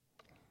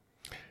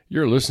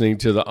You're listening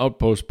to the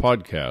Outpost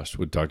Podcast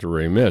with Dr.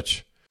 Ray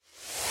Mitch.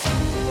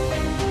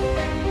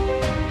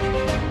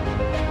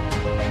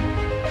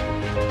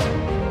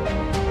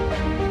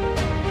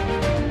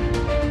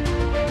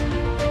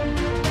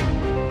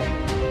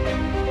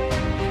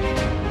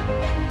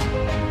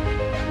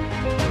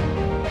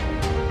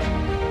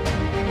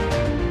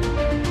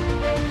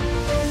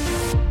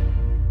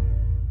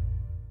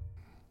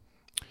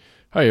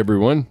 Hi,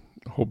 everyone.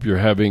 Hope you're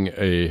having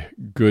a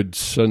good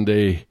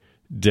Sunday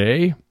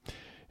day.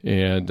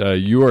 And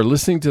you are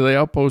listening to the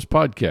Outpost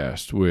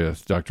Podcast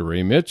with Dr.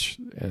 Ray Mitch,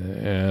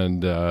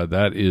 and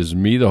that is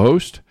me, the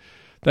host.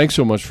 Thanks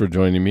so much for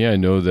joining me. I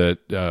know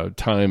that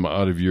time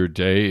out of your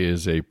day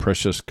is a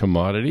precious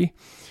commodity,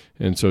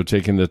 and so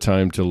taking the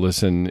time to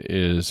listen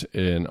is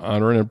an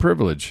honor and a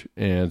privilege.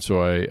 And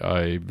so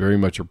I very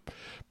much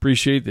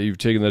appreciate that you've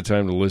taken the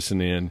time to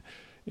listen in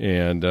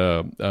and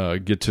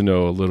get to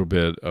know a little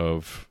bit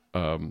of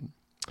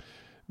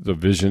the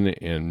vision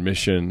and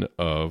mission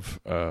of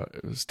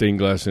Stained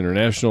Glass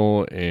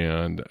International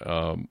and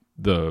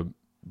the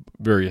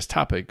various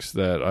topics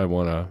that I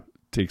want to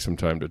take some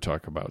time to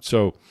talk about.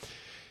 So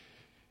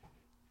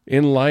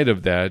in light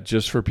of that,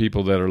 just for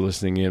people that are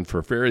listening in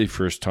for very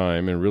first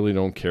time and really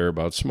don't care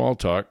about small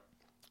talk,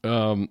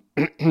 The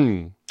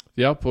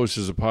Outpost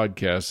is a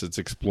podcast that's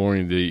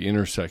exploring the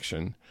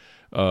intersection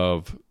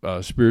of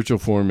spiritual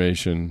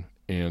formation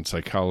and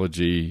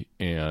psychology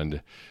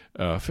and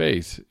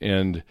faith.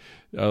 And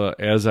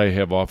as I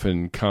have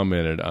often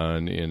commented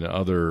on in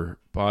other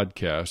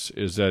podcasts,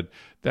 is that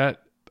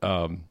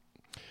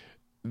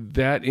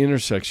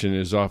intersection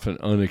is often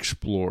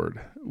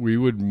unexplored. We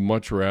would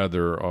much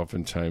rather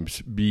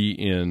oftentimes be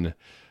in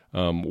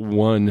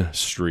one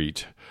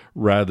street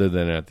rather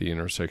than at the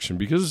intersection,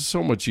 because it's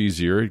so much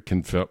easier. It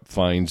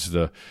confines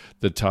the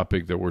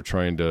topic that we're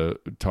trying to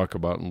talk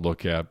about and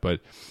look at.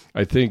 But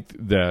I think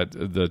that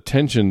the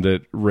tension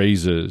that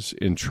raises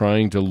in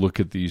trying to look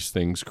at these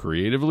things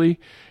creatively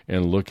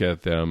and look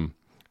at them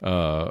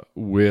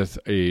with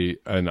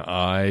an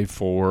eye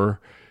for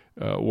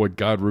what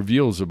God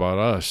reveals about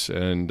us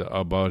and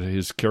about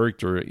His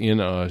character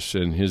in us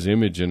and His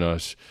image in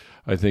us,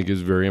 I think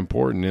is very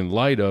important in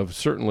light of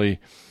certainly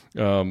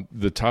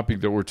the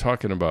topic that we're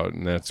talking about,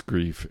 and that's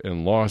grief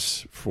and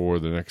loss for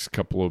the next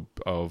couple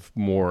of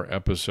more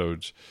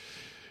episodes.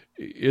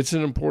 It's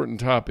an important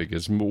topic.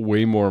 It's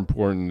way more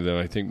important than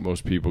I think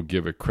most people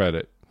give it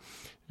credit.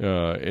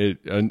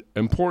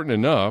 Important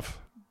enough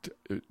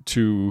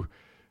to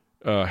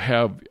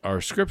have our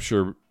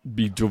scripture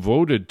be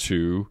devoted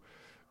to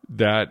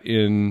that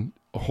in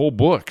whole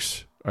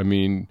books. I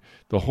mean,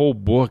 the whole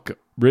book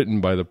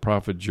written by the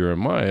prophet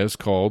Jeremiah is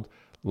called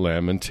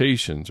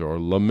Lamentations or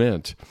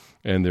Lament,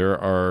 and there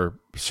are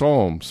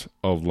psalms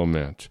of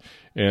lament,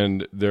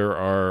 and there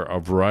are a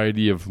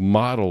variety of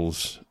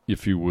models,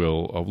 if you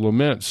will, of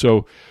lament.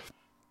 So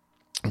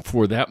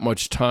for that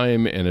much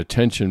time and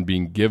attention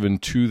being given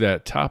to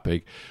that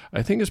topic,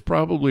 I think it's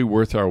probably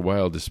worth our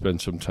while to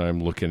spend some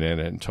time looking at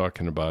it and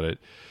talking about it.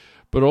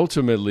 But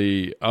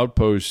ultimately,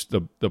 Outpost,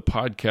 the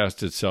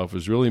podcast itself,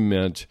 is really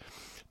meant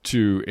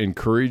to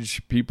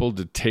encourage people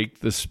to take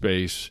the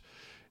space,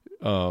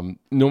 no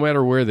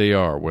matter where they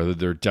are, whether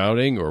they're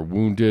doubting or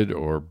wounded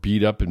or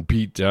beat up and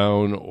beat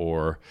down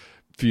or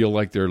feel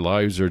like their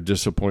lives are a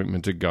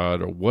disappointment to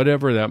God or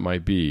whatever that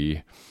might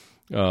be.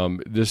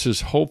 This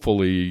is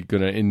hopefully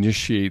going to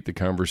initiate the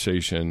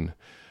conversation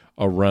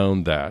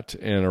around that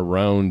and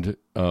around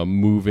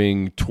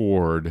moving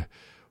toward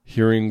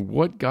hearing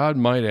what God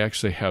might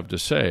actually have to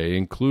say,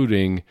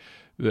 including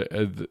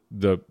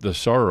the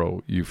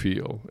sorrow you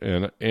feel.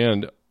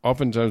 And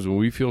oftentimes when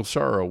we feel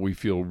sorrow, we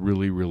feel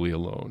really, really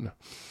alone.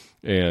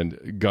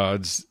 And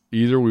God's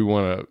either we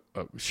want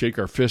to shake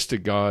our fist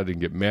at God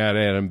and get mad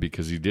at Him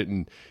because He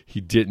didn't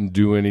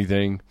do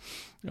anything,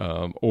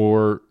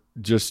 or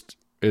just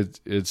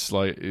it's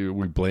like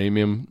we blame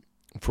Him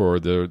for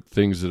the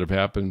things that have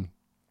happened,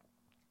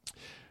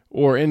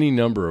 or any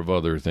number of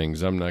other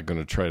things. I'm not going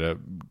to try to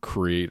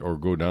create or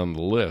go down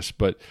the list,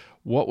 but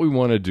what we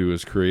want to do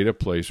is create a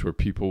place where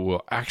people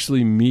will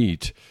actually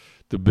meet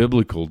the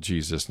biblical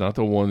Jesus, not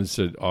the ones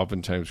that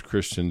oftentimes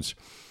Christians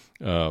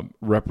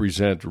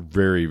represent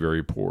very,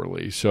 very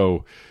poorly.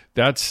 So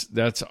that's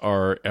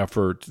our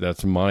effort.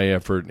 That's my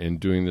effort in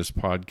doing this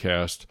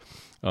podcast.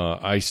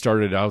 I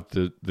started out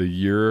the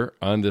year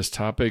on this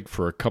topic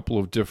for a couple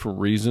of different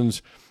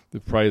reasons.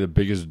 Probably the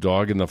biggest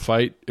dog in the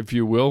fight, if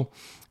you will,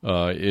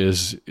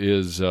 is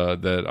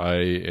that I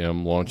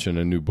am launching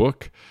a new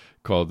book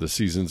called The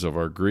Seasons of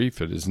Our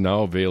Grief. It is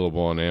now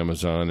available on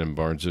Amazon and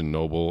Barnes &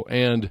 Noble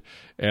and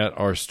at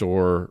our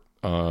store,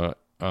 or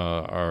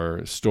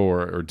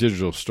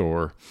digital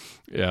store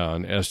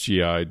on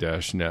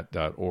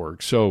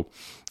sgi-net.org. So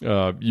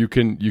you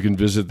can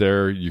visit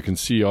there. You can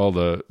see all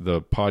the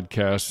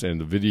podcasts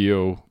and the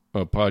video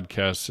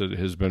podcasts that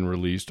has been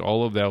released.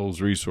 All of those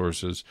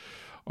resources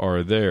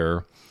are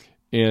there.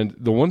 And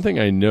the one thing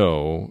I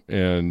know,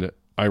 and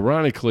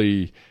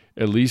ironically,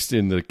 at least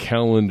in the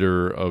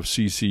calendar of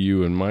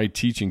CCU and my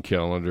teaching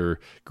calendar,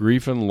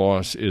 grief and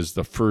loss is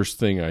the first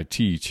thing I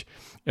teach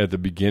at the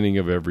beginning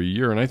of every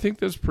year. And I think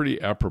that's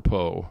pretty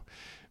apropos,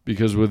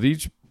 because with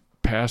each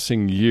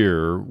passing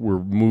year,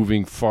 we're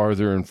moving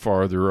farther and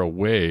farther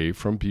away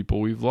from people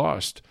we've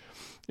lost.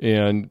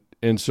 And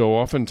so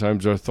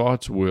oftentimes our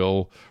thoughts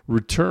will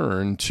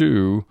return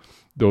to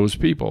those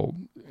people.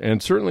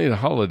 And certainly the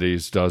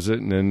holidays does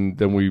it. And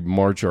then we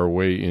march our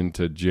way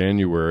into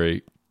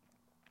January,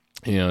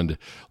 and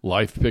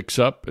life picks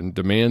up and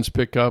demands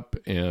pick up.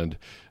 And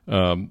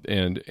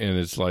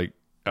it's like,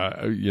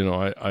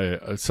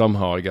 I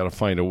somehow I got to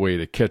find a way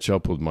to catch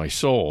up with my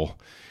soul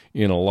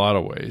in a lot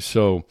of ways.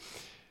 So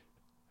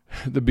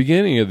the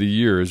beginning of the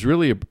year is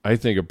really, I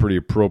think, a pretty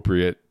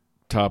appropriate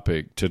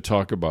topic to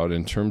talk about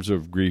in terms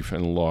of grief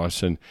and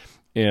loss. And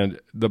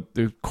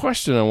the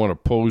question I want to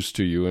pose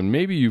to you, and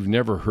maybe you've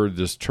never heard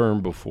this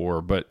term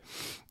before, but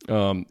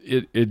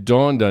it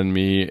dawned on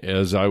me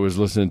as I was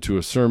listening to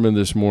a sermon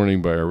this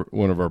morning by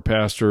one of our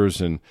pastors,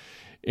 and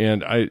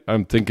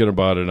I'm thinking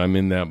about it. I'm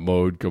in that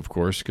mode, of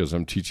course, because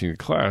I'm teaching a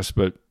class,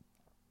 but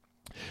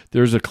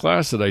there's a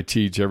class that I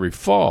teach every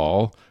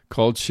fall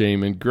called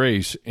Shame and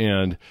Grace,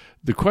 and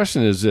the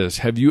question is this: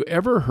 have you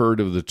ever heard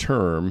of the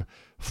term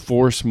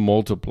force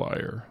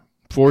multiplier?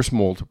 Force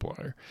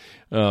multiplier.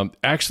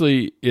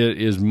 Actually,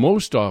 it is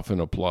most often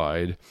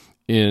applied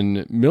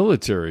in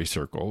military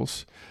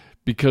circles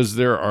because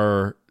there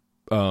are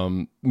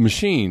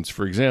machines.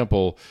 For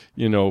example,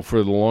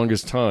 for the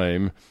longest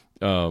time,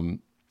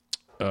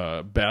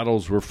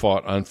 battles were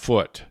fought on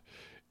foot.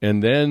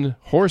 And then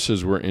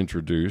horses were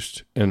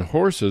introduced, and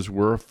horses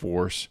were a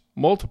force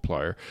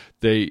multiplier.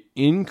 They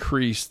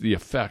increased the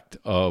effect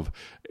of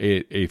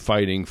a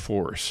fighting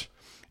force.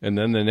 And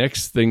then the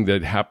next thing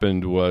that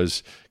happened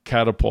was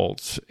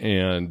catapults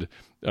and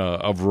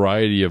a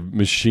variety of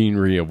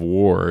machinery of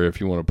war,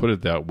 if you want to put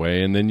it that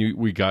way. And then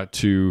we got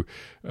to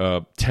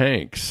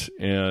tanks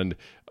and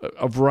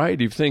a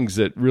variety of things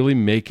that really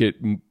make it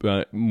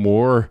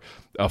more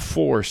a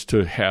force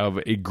to have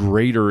a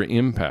greater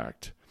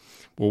impact.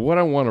 Well, what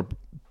I want to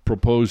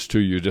propose to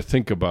you to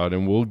think about,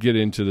 and we'll get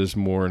into this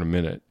more in a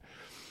minute,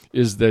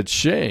 is that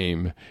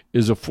shame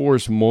is a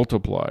force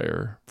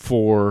multiplier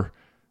for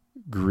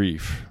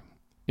grief.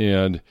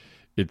 And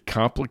it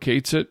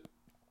complicates it.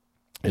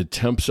 It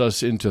tempts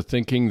us into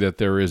thinking that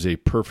there is a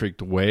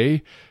perfect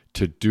way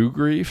to do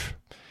grief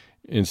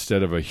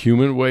instead of a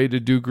human way to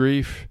do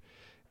grief.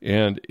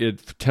 And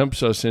it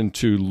tempts us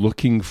into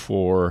looking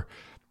for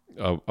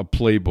a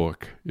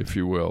playbook, if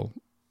you will.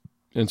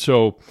 And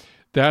so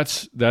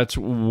that's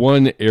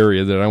one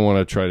area that I want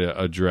to try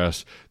to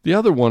address. The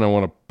other one I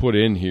want to put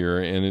in here,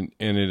 and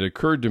it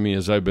occurred to me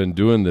as I've been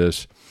doing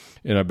this,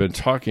 and I've been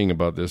talking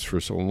about this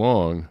for so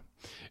long,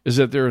 is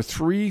that there are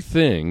three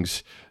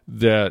things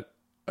that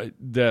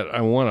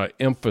I want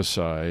to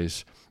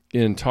emphasize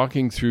in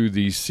talking through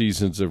these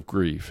seasons of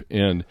grief.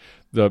 And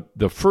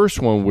the first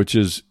one, which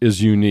is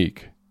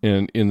unique,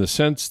 and in the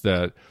sense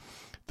that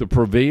the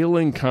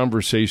prevailing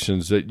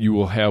conversations that you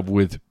will have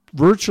with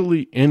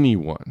virtually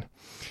anyone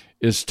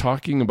is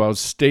talking about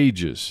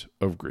stages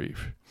of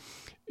grief.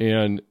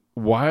 And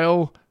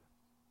let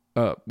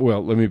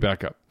me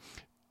back up.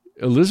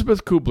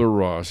 Elizabeth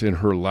Kubler-Ross, in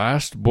her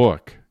last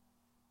book,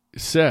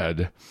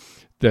 said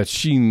that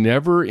she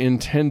never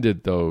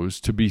intended those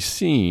to be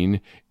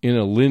seen in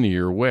a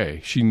linear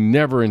way. She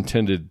never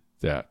intended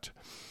that.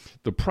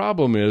 The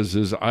problem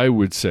is I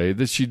would say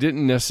that she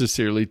didn't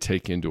necessarily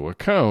take into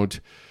account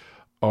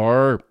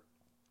our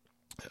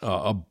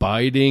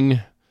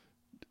abiding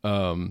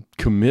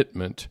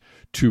commitment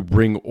to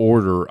bring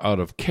order out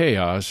of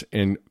chaos,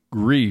 and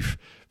grief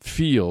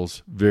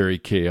feels very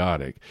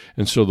chaotic.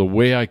 And so the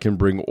way I can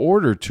bring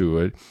order to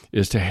it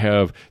is to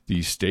have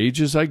these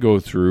stages I go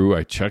through.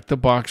 I check the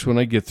box when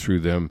I get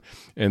through them,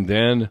 and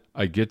then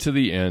I get to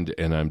the end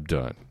and I'm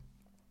done.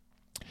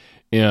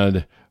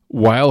 And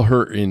while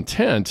her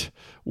intent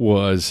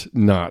was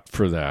not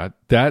for that,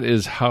 that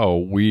is how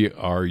we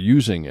are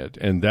using it.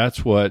 And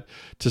that's what,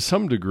 to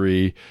some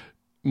degree,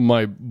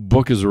 my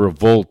book is a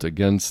revolt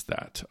against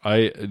that.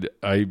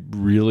 I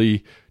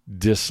really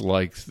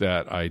dislike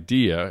that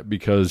idea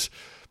because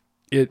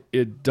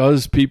it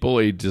does people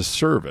a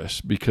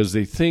disservice, because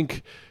they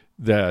think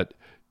that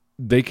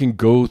they can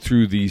go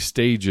through these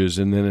stages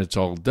and then it's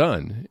all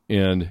done,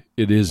 and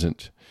it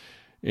isn't.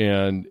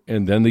 And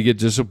then they get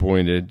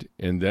disappointed,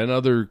 and then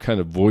other kind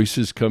of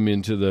voices come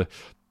into the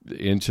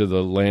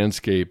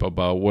landscape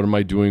about what am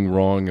I doing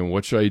wrong and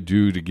what should I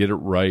do to get it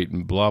right,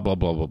 and blah, blah,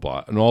 blah, blah,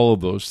 blah, and all of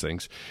those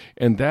things.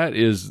 And that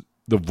is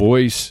the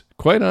voice,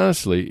 quite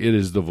honestly, it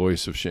is the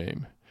voice of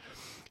shame.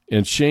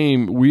 And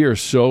shame, we are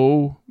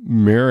so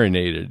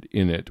marinated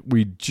in it,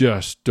 we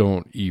just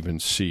don't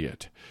even see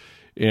it.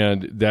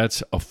 And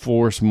that's a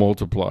force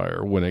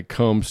multiplier when it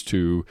comes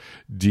to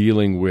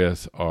dealing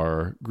with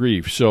our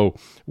grief. So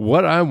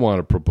what I want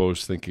to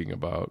propose thinking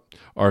about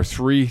are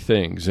three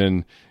things.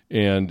 And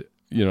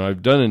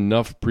I've done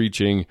enough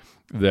preaching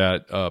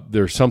that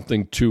there's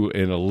something to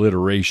an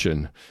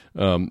alliteration.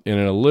 In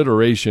an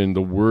alliteration,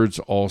 the words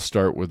all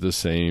start with the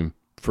same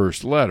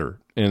first letter,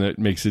 and it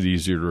makes it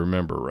easier to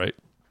remember, right?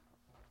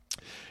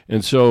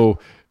 And so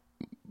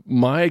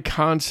my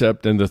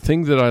concept and the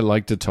thing that I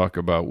like to talk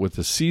about with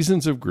the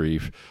seasons of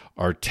grief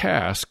are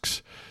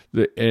tasks,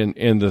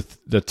 and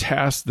the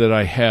tasks that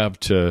I have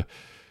to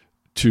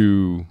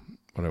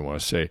what I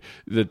want to say,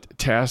 the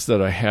tasks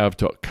that I have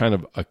to kind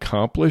of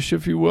accomplish,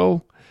 if you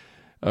will.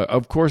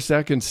 Of course,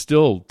 that can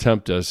still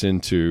tempt us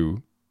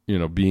into,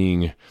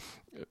 being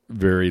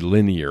very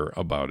linear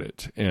about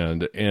it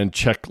and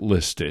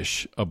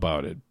checklist-ish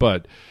about it.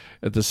 But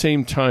at the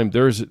same time,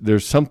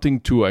 there's something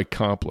to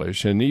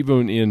accomplish. And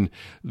even in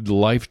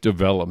life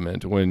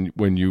development,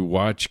 when you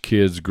watch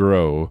kids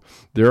grow,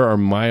 there are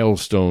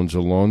milestones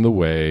along the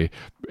way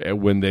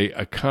when they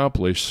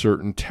accomplish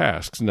certain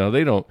tasks. Now,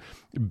 they don't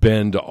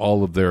bend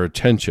all of their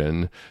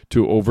attention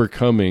to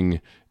overcoming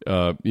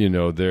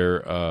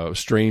their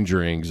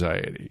stranger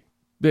anxiety.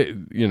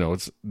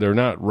 They're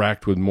not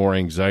racked with more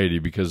anxiety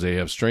because they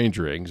have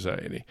stranger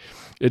anxiety.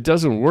 It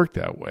doesn't work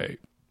that way.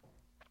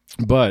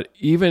 But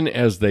even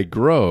as they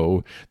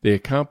grow, they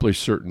accomplish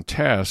certain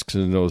tasks,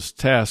 and those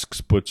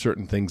tasks put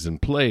certain things in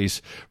place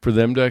for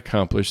them to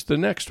accomplish the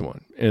next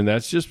one. And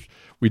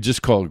we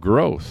just call it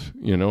growth,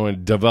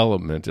 and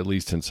development, at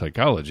least in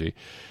psychology.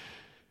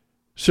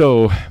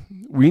 So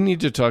we need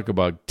to talk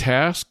about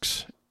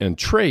tasks and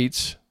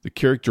traits, the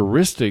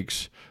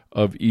characteristics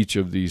of each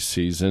of these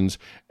seasons,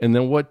 and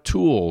then what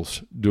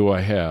tools do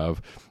I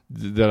have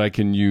that I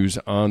can use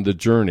on the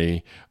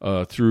journey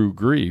through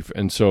grief.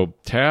 And so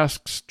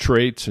tasks,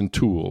 traits, and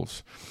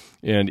tools.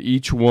 And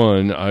each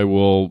one I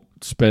will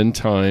spend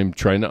time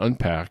trying to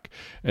unpack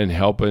and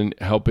helping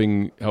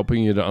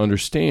you to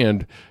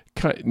understand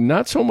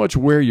not so much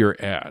where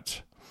you're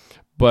at,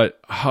 but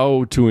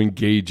how to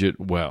engage it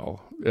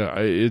well.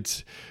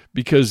 It's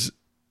because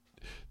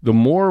the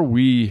more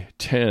we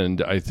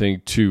tend, I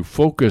think, to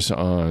focus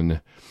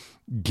on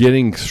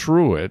getting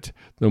through it,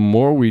 the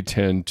more we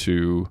tend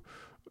to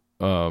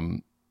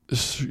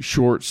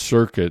short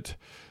circuit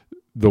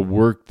the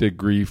work that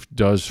grief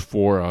does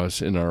for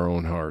us in our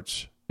own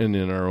hearts and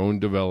in our own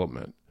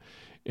development.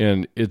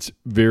 And it's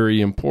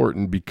very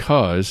important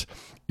because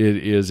it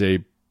is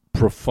a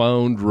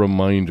profound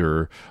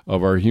reminder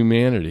of our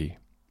humanity.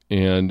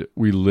 And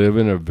we live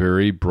in a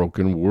very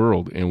broken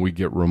world, and we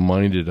get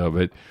reminded of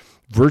it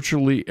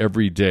virtually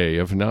every day,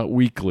 if not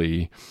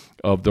weekly,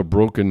 of the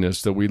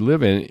brokenness that we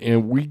live in.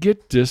 And we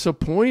get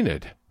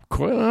disappointed.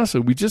 Quite honestly,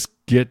 we just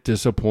get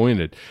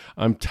disappointed.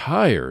 I'm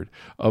tired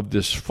of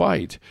this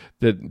fight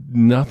that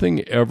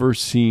nothing ever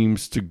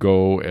seems to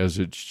go as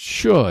it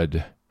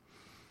should.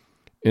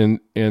 And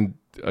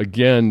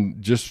again,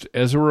 just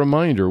as a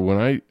reminder,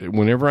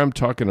 whenever I'm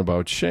talking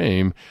about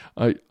shame,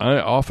 I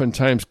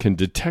oftentimes can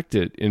detect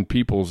it in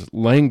people's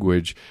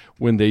language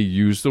when they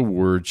use the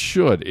word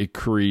should. It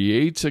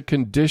creates a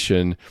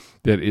condition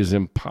that is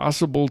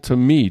impossible to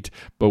meet,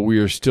 but we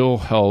are still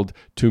held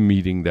to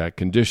meeting that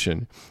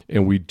condition.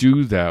 And we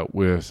do that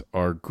with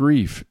our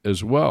grief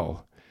as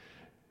well.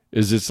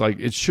 It's like,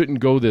 it shouldn't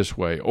go this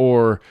way.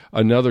 Or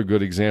another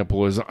good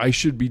example is, I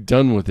should be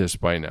done with this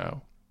by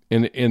now.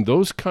 And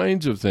those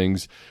kinds of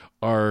things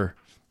are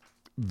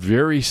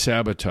very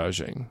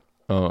sabotaging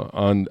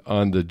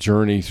on the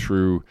journey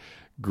through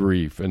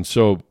grief. And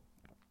so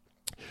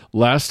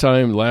last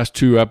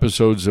two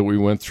episodes that we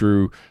went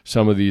through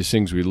some of these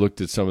things, we looked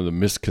at some of the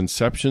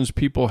misconceptions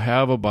people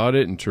have about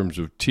it in terms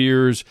of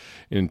tears,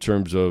 in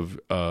terms of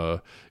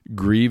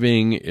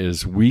grieving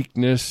is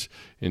weakness,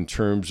 in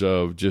terms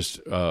of just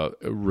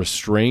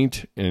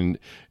restraint, and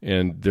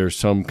there's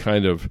some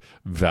kind of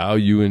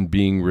value in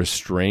being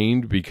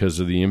restrained because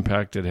of the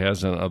impact it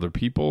has on other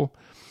people,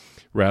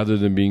 rather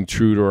than being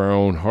true to our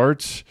own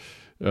hearts.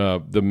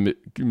 The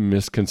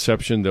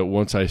misconception that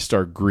once I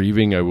start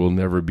grieving, I will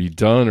never be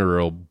done, or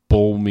it'll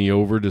bowl me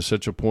over to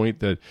such a point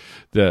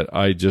that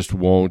I just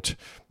won't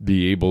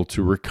be able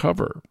to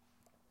recover.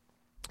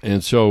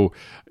 And so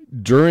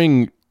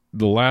during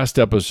the last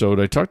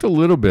episode, I talked a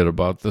little bit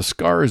about the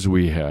scars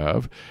we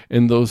have,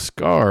 and those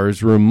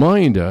scars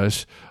remind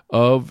us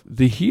of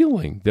the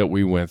healing that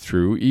we went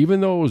through,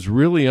 even though it was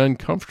really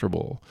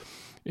uncomfortable.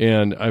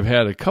 And I've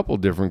had a couple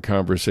different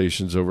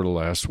conversations over the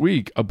last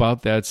week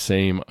about that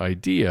same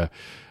idea.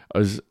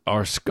 As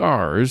our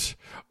scars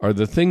are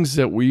the things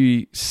that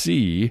we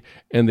see,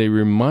 and they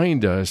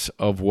remind us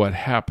of what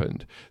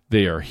happened.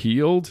 They are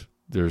healed.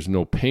 There's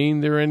no pain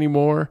there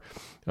anymore.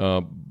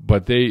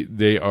 But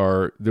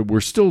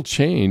we're still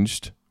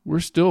changed. We're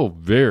still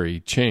very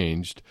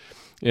changed.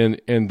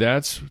 And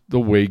that's the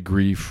way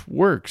grief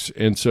works.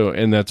 And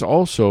that's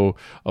also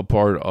a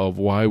part of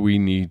why we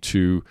need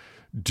to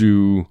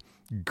do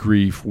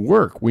grief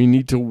work. We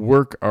need to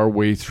work our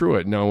way through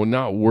it. Now,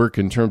 not work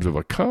in terms of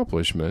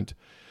accomplishment,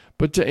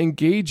 but to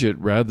engage it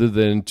rather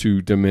than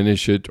to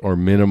diminish it or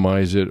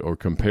minimize it or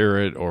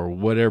compare it or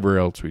whatever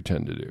else we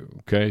tend to do.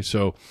 Okay,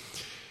 so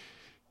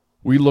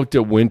We looked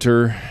at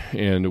winter,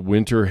 and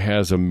winter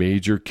has a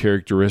major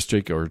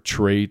characteristic or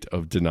trait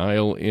of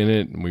denial in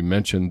it. And we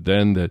mentioned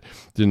then that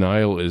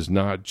denial is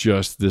not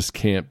just this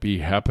can't be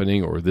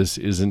happening or this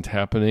isn't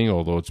happening,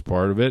 although it's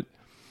part of it,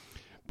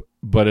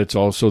 but it's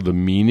also the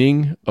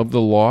meaning of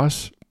the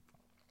loss.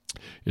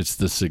 It's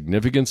the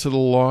significance of the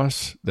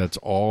loss. That's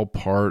all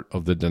part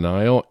of the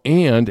denial.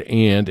 And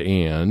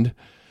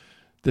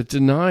the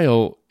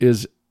denial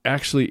is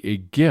actually a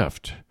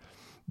gift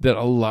that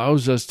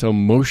allows us to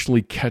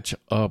emotionally catch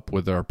up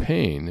with our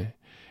pain.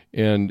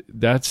 And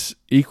that's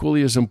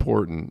equally as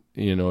important,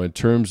 in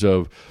terms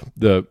of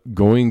the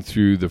going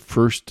through the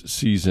first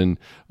season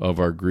of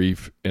our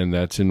grief, and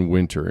that's in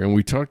winter. And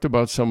we talked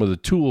about some of the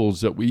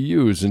tools that we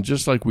use. And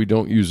just like we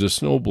don't use a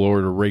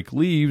snowblower to rake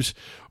leaves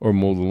or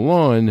mow the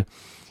lawn,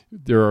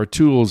 there are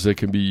tools that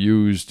can be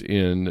used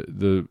in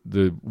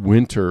the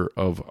winter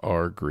of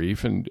our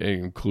grief, and it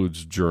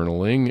includes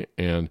journaling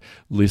and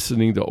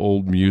listening to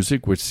old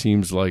music, which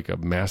seems like a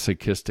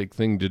masochistic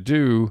thing to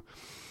do,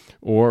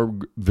 or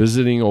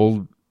visiting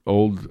old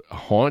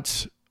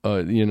haunts,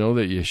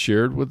 that you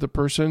shared with the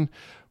person.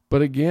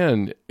 But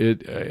again,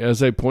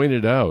 as I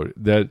pointed out,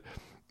 that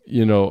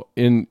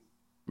in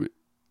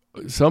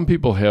some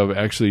people have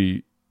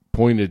actually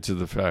pointed to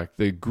the fact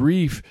that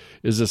grief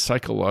is a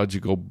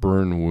psychological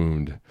burn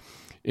wound.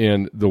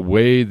 And the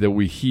way that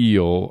we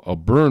heal a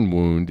burn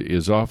wound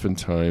is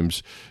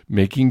oftentimes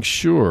making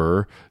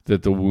sure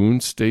that the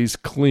wound stays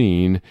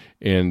clean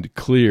and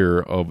clear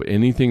of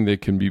anything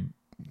that can be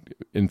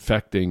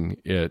infecting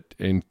it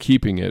and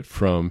keeping it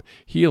from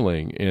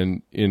healing.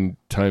 And in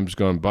times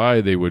gone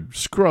by, they would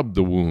scrub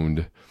the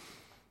wound,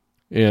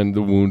 and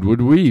the wound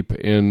would weep.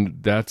 And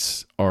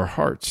that's our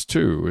hearts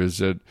too, is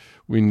that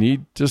we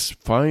need to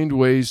find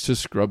ways to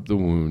scrub the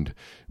wound.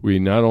 We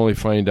not only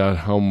find out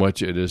how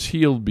much it is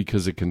healed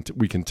because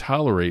we can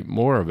tolerate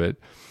more of it,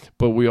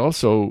 but we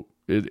also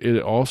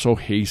it also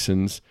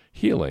hastens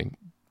healing.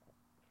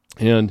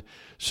 And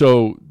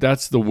so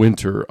that's the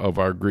winter of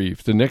our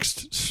grief. The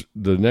next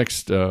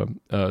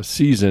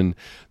season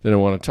that I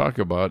want to talk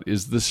about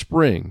is the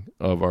spring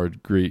of our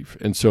grief.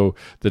 And so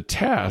the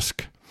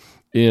task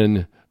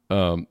in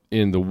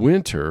the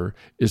winter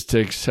is to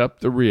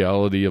accept the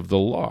reality of the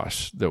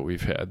loss that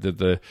we've had, that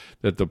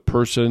the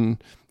person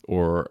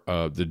or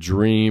the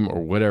dream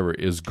or whatever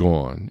is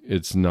gone.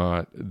 It's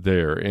not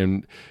there.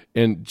 And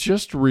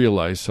just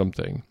realize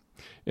something.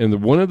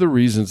 And one of the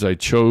reasons I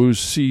chose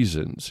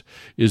seasons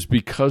is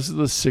because of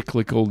the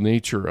cyclical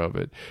nature of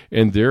it.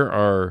 And there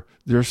are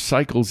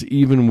cycles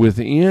even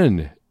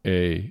within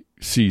a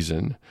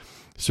season.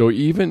 So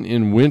even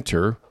in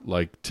winter,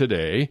 like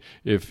today,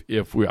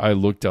 I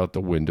looked out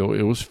the window,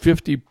 it was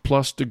 50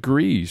 plus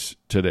degrees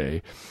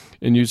today.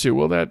 And you say,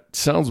 well, that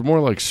sounds more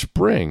like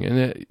spring.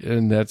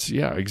 And that's,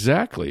 yeah,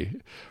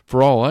 exactly.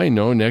 For all I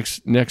know,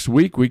 next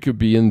week we could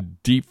be in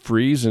deep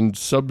freeze and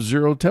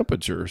sub-zero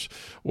temperatures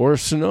or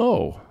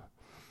snow.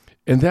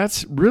 And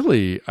that's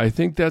really, I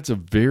think that's a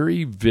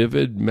very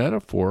vivid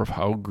metaphor of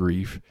how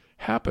grief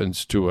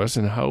happens to us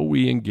and how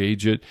we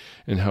engage it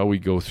and how we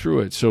go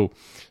through it. So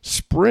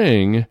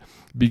spring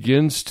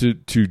begins to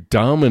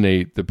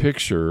dominate the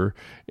picture,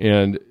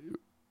 and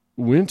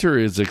winter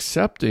is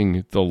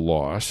accepting the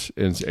loss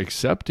and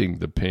accepting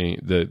the pain,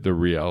 the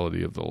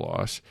reality of the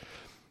loss.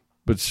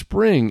 But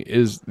spring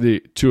is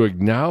to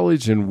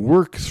acknowledge and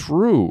work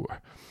through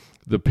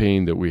the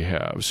pain that we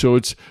have. So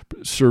it's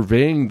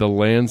surveying the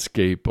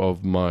landscape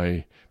of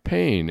my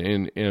pain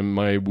and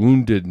my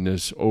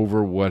woundedness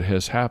over what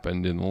has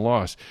happened in the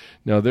loss.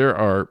 Now, there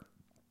are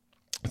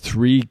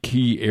three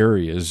key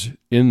areas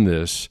in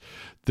this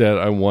that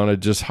I want to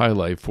just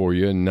highlight for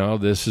you. And now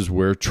this is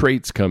where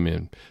traits come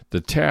in. The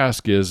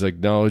task is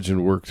acknowledge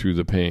and work through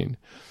the pain.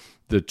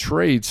 The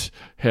traits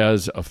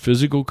has a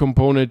physical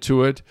component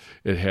to it.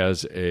 It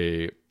has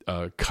a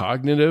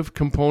cognitive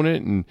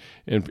component.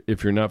 And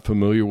if you're not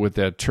familiar with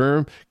that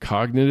term,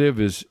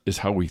 cognitive is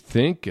how we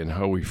think and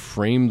how we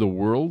frame the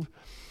world.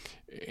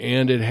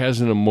 And it has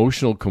an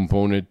emotional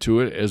component to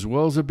it as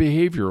well as a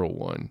behavioral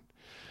one.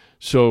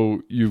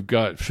 So you've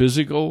got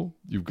physical,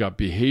 you've got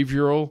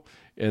behavioral,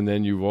 and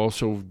then you've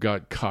also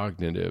got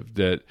cognitive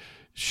that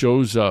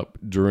shows up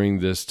during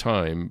this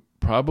time,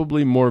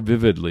 probably more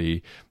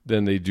vividly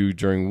than they do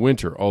during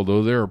winter.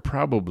 Although there are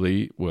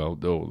probably, well,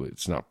 no,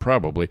 it's not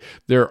probably,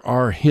 there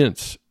are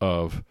hints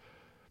of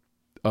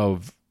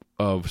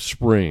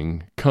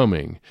spring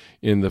coming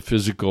in the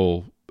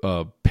physical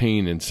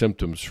pain and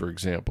symptoms, for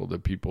example,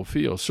 that people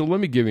feel. So let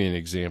me give you an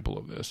example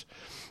of this,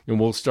 and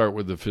we'll start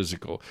with the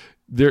physical.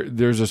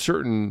 There's a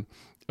certain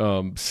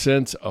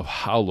sense of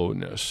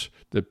hollowness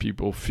that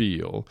people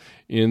feel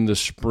in the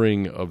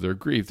spring of their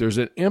grief. There's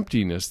an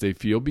emptiness they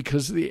feel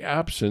because of the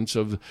absence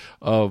of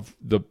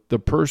the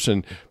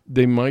person.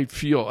 They might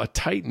feel a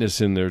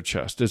tightness in their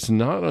chest. It's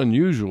not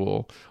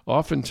unusual,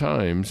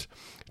 oftentimes,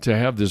 to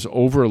have this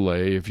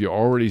overlay, if you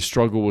already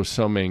struggle with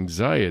some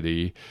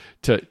anxiety,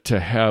 to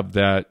have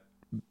that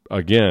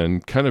again,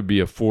 kind of be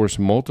a force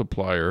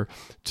multiplier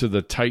to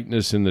the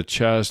tightness in the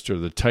chest or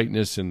the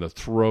tightness in the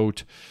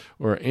throat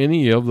or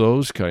any of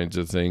those kinds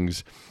of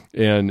things.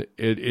 And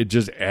it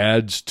just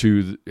adds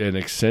to and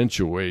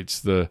accentuates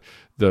the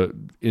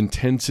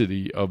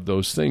intensity of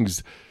those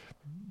things.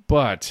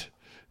 But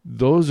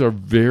those are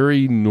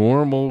very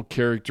normal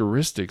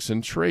characteristics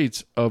and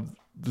traits of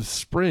the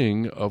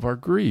spring of our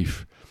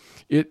grief.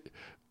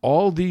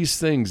 All these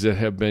things that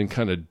have been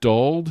kind of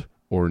dulled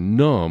or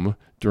numb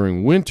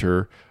during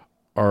winter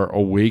are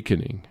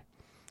awakening.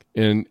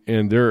 And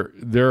there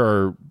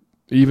are,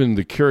 even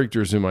the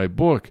characters in my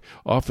book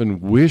often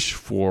wish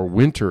for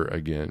winter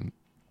again,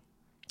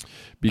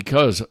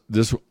 because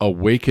this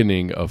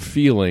awakening of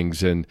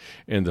feelings and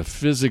the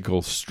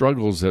physical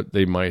struggles that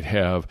they might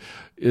have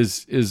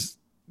is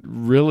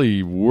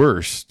really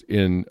worse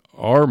in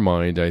our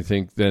mind, I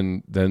think,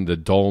 than the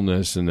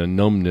dullness and the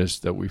numbness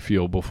that we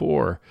feel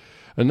before.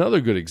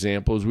 Another good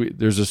example is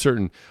there's a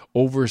certain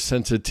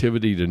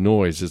oversensitivity to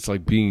noise. It's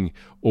like being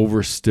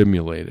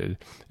overstimulated.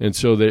 And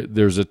so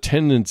there's a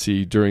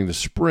tendency during the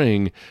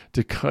spring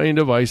to kind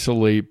of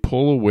isolate,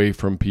 pull away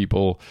from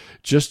people,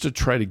 just to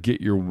try to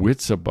get your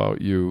wits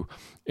about you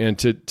and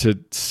to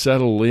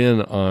settle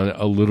in on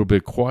a little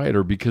bit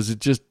quieter, because it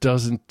just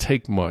doesn't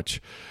take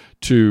much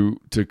to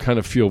kind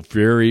of feel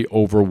very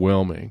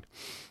overwhelming.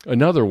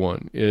 Another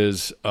one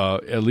is,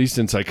 at least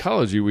in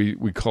psychology,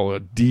 we call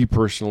it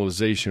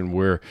depersonalization,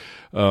 where,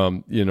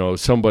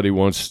 somebody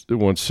once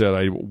said,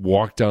 I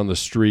walk down the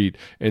street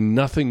and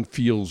nothing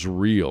feels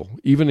real,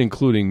 even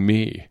including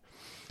me.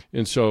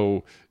 And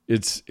so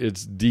it's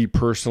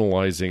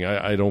depersonalizing.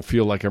 I don't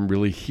feel like I'm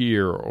really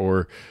here,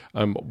 or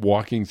I'm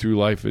walking through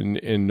life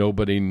and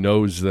nobody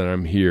knows that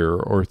I'm here,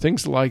 or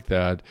things like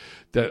that.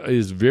 That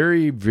is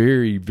very,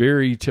 very,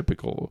 very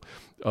typical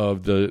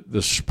of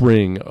the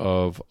spring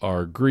of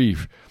our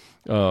grief.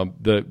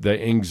 The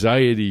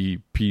anxiety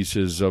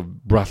pieces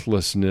of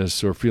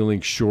breathlessness or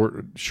feeling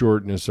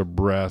shortness of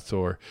breath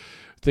or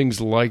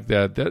things like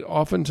that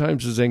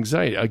oftentimes is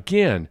anxiety.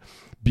 Again,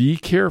 be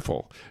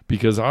careful,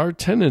 because our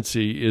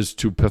tendency is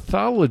to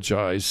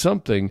pathologize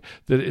something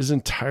that is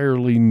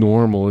entirely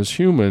normal as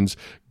humans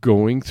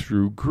going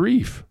through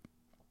grief.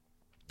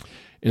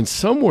 And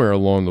somewhere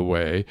along the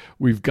way,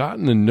 we've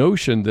gotten the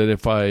notion that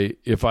if I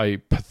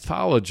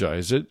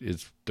pathologize it,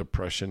 it's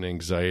depression,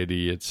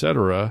 anxiety,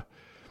 etc.,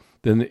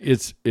 then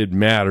it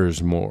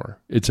matters more.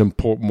 It's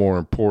more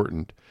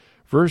important.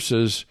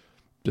 Versus,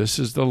 this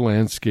is the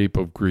landscape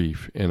of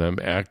grief, and I'm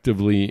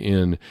actively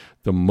in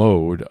the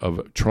mode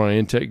of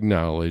trying to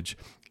acknowledge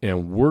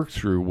and work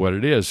through what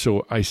it is.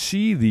 So I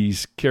see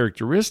these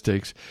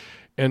characteristics,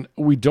 and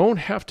we don't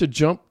have to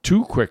jump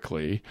too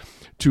quickly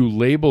to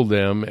label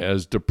them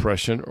as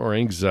depression or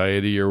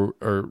anxiety or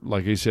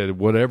like I said,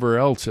 whatever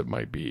else it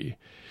might be.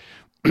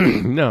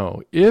 Now,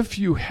 if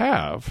you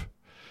have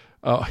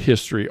a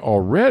history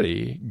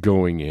already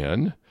going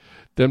in,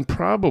 then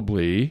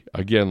probably,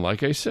 again,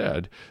 like I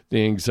said,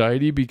 the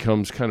anxiety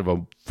becomes kind of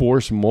a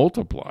force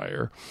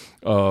multiplier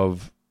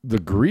of the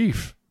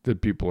grief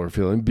that people are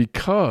feeling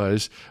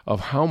because of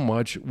how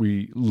much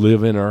we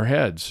live in our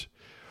heads,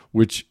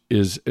 which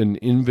is an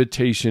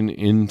invitation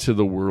into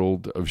the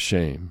world of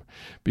shame,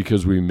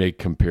 because we make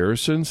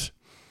comparisons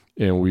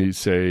and we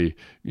say,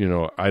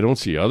 I don't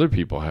see other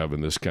people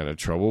having this kind of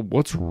trouble.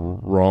 What's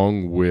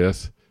wrong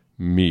with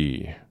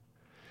me?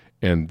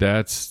 And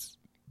that's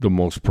the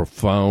most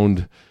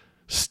profound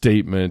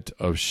statement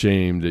of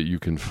shame that you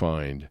can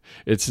find.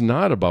 It's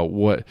not about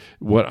what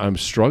I'm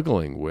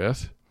struggling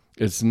with.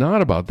 It's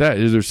not about that.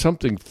 There's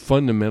something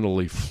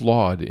fundamentally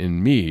flawed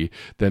in me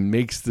that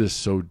makes this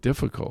so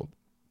difficult.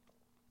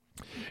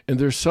 And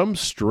there's some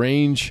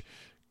strange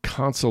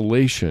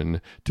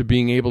consolation to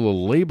being able to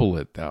label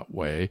it that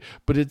way,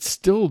 but it's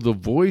still the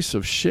voice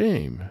of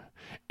shame.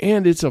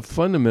 And it's a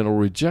fundamental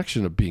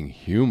rejection of being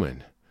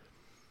human,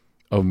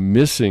 of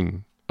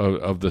missing,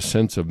 of the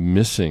sense of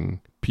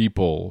missing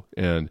people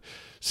and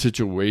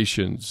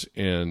situations,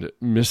 and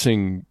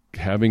missing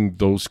having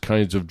those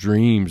kinds of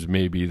dreams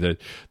maybe that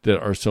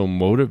are so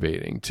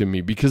motivating to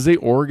me because they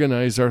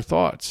organize our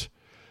thoughts.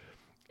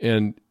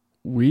 And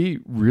we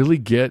really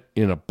get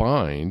in a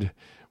bind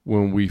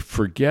when we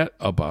forget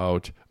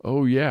about,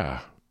 I'm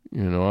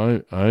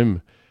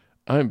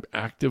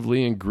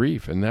actively in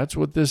grief, and that's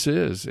what this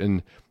is.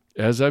 And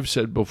as I've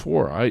said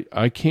before,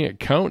 I can't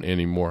count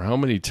anymore how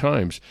many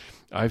times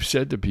I've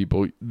said to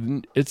people,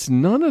 it's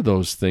none of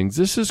those things.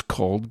 This is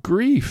called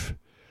grief.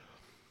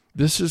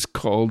 This is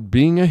called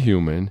being a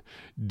human,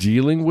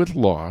 dealing with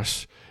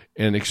loss,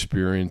 and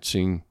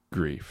experiencing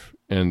grief.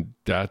 And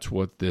that's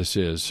what this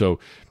is. So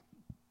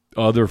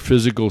other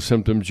physical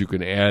symptoms you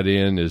can add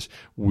in is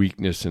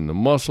weakness in the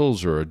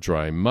muscles, or a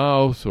dry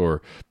mouth,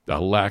 or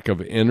a lack of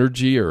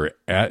energy, or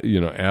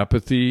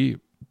apathy,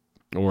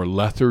 or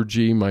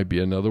lethargy might be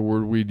another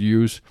word we'd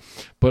use.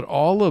 But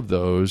all of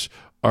those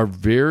are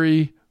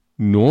very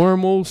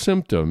normal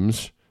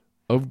symptoms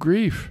of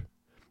grief.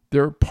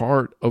 They're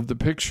part of the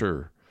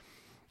picture.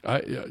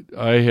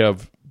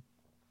 I've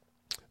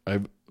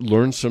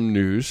learned some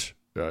news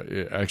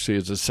Actually,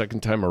 it's the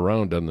second time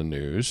around on the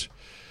news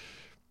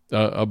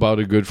about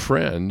a good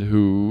friend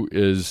who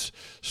is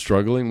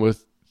struggling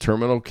with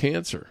terminal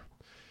cancer.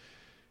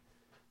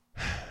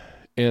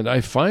 And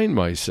I find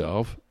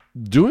myself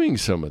doing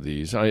some of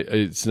these.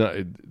 It's not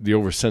the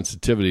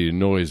oversensitivity to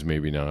noise,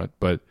 maybe not,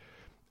 but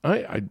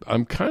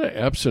I'm kind of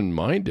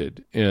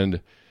absent-minded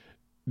and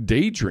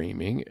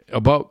daydreaming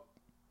about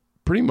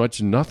pretty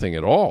much nothing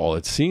at all,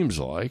 it seems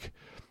like.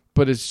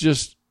 But it's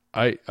just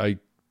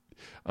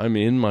I'm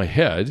in my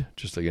head,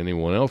 just like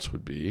anyone else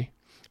would be,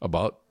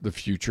 about the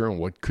future and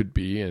what could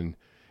be, and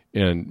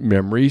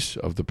memories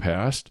of the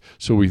past.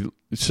 So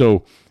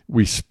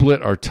we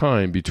split our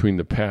time between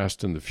the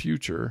past and the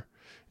future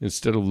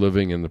instead of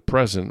living in the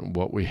present,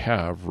 what we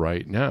have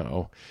right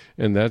now.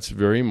 And that's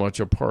very much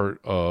a part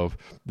of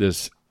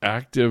this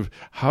active,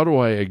 how do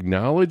I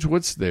acknowledge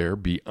what's there,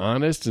 be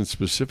honest and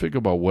specific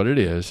about what it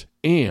is,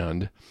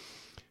 and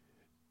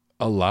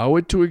allow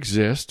it to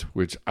exist,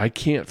 which I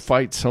can't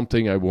fight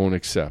something I won't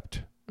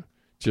accept.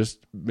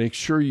 Just make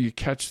sure you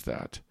catch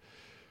that.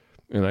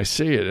 And I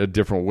say it a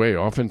different way.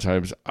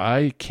 Oftentimes,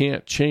 I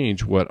can't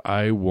change what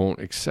I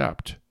won't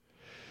accept.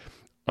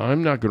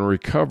 I'm not going to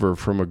recover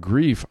from a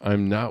grief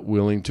I'm not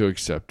willing to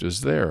accept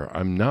as there.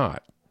 I'm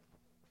not.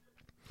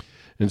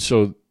 And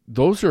so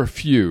those are a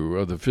few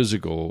of the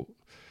physical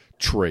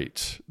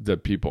traits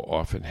that people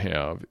often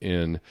have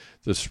in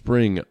the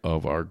spring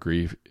of our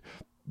grief.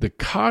 The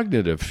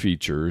cognitive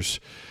features,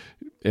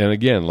 and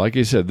again, like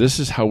I said, this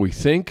is how we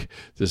think,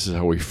 this is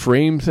how we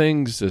frame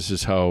things, this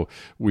is how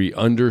we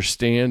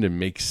understand and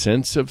make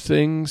sense of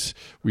things.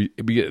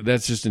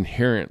 That's just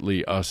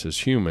inherently us as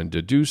human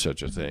to do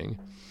such a thing.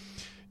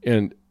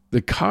 And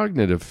the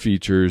cognitive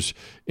features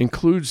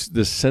includes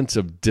this sense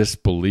of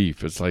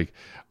disbelief. It's like,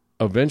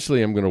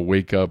 eventually I'm going to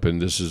wake up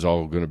and this is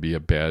all going to be a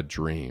bad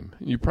dream.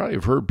 You probably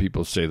have heard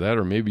people say that,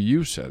 or maybe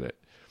you said it.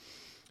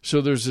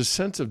 So there's a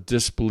sense of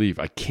disbelief.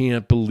 I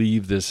can't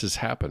believe this is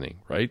happening,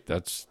 right?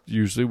 That's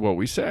usually what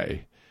we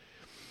say.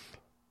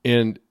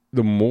 And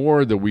the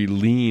more that we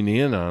lean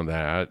in on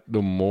that,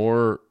 the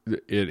more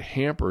it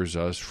hampers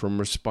us from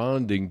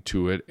responding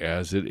to it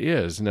as it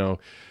is. Now,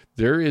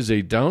 there is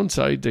a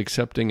downside to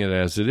accepting it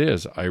as it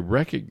is. I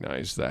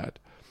recognize that.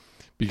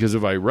 Because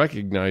if I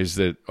recognize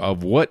that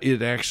of what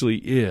it actually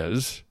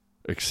is,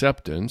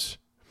 acceptance,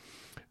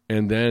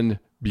 and then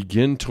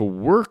begin to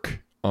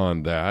work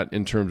on that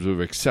in terms of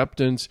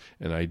acceptance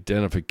and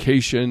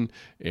identification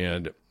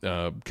and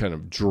kind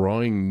of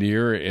drawing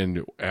near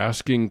and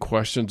asking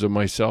questions of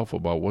myself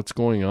about what's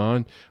going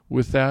on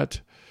with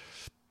that,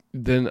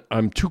 then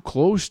I'm too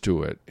close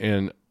to it.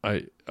 And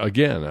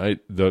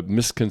the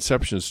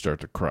misconceptions start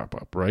to crop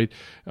up, right?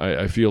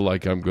 I feel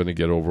like I'm going to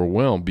get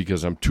overwhelmed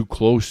because I'm too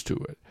close to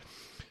it.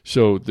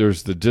 So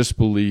there's the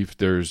disbelief,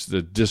 there's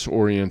the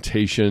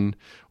disorientation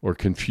or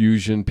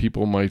confusion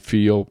people might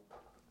feel.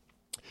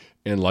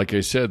 And like I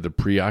said, the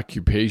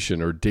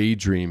preoccupation or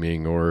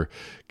daydreaming or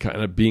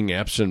kind of being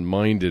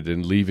absent-minded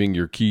and leaving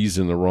your keys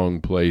in the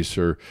wrong place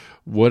or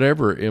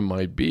whatever it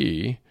might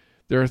be.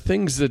 There are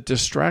things that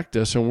distract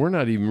us, and we're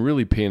not even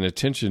really paying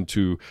attention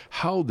to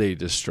how they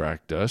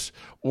distract us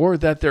or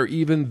that they're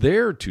even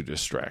there to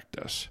distract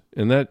us.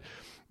 And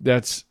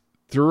that's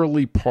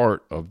thoroughly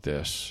part of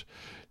this.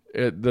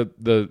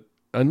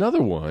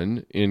 Another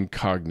one in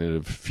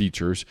cognitive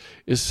features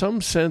is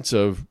some sense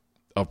of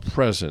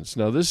presence.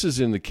 Now, this is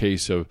in the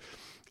case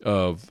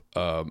of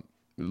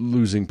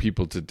losing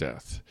people to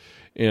death,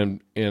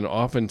 and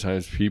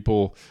oftentimes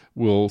people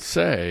will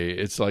say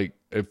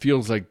it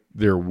feels like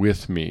they're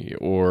with me,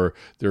 or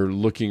they're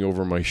looking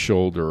over my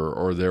shoulder,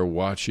 or they're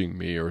watching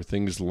me, or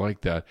things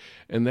like that.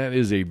 And that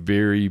is a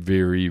very,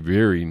 very,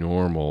 very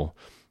normal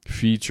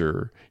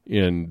feature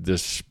in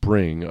this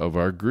spring of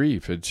our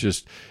grief. It's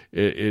just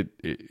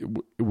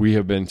we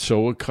have been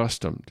so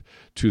accustomed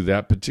to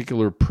that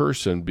particular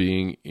person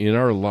being in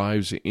our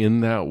lives in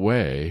that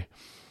way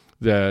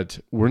that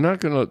we're not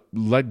going to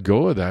let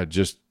go of that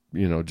just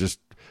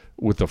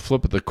with the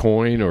flip of the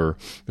coin or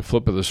the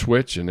flip of the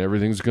switch and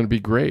everything's going to be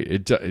great.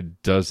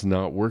 It does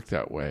not work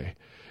that way.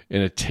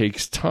 And it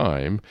takes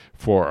time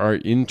for our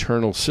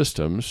internal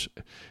systems,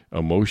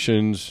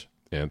 emotions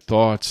and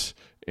thoughts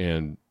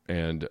and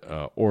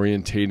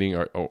orienting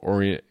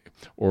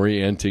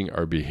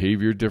our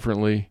behavior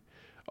differently.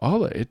 All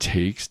that, it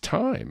takes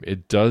time.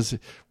 It does.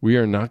 We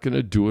are not going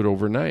to do it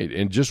overnight.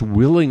 And just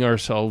willing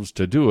ourselves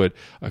to do it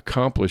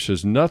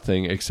accomplishes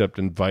nothing except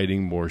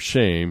inviting more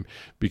shame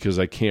because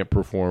I can't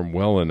perform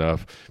well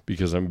enough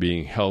because I'm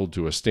being held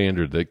to a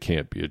standard that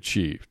can't be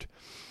achieved.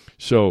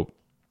 So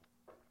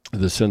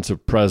the sense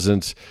of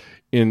presence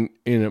in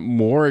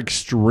more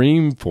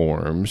extreme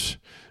forms,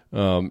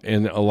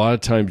 and a lot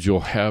of times you'll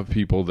have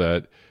people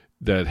that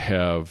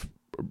have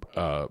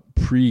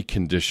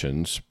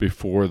preconditions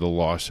before the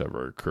loss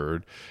ever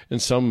occurred,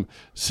 and some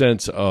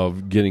sense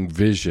of getting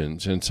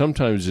visions, and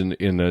sometimes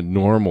in a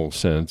normal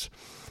sense,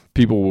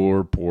 people will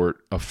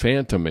report a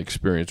phantom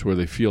experience where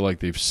they feel like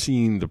they've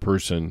seen the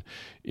person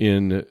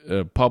in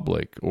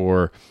public.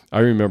 Or I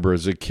remember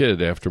as a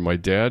kid, after my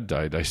dad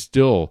died, I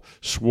still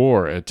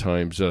swore at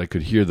times that I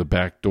could hear the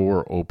back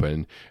door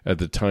open at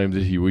the time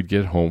that he would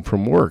get home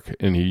from work.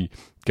 And he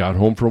got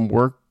home from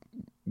work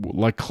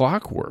like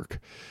clockwork.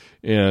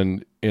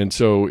 And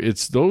so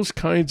it's those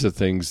kinds of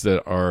things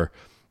that are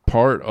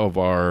part of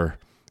our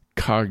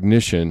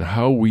cognition,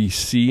 how we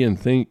see and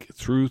think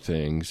through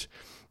things,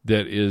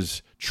 that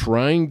is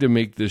trying to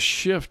make this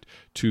shift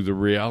to the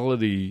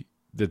reality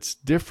that's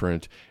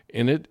different.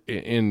 And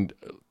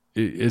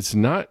it's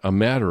not a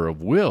matter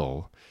of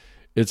will.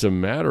 It's a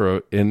matter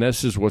of, and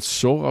this is what's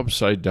so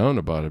upside down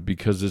about it,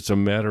 because it's a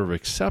matter of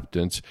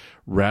acceptance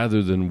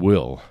rather than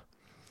will.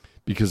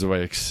 Because if I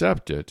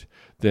accept it,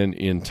 then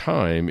in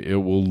time it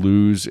will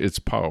lose its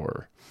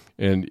power,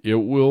 and it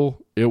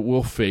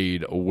will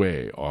fade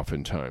away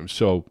oftentimes.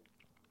 So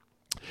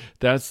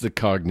that's the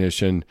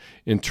cognition.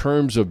 In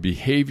terms of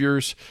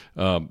behaviors,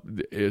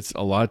 it's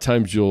a lot of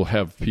times you'll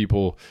have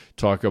people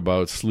talk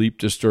about sleep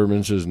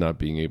disturbances, not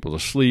being able to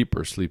sleep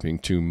or sleeping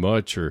too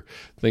much or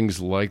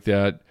things like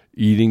that.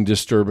 Eating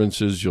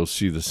disturbances, you'll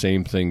see the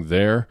same thing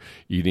there.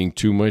 Eating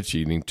too much,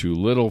 eating too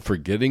little,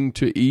 forgetting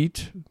to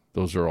eat.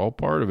 Those are all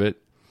part of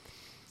it.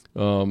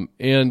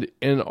 And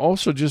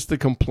also just the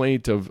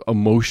complaint of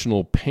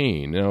emotional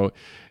pain. Now,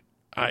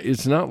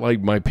 it's not like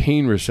my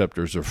pain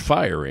receptors are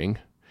firing,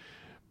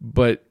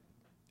 but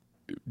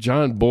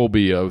John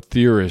Bowlby, a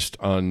theorist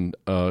on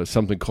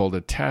something called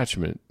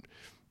attachment,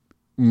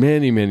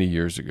 many, many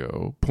years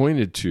ago,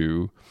 pointed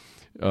to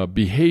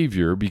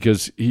behavior,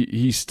 because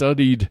he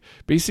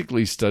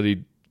basically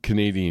studied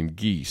Canadian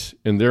geese,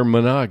 and they're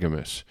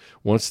monogamous.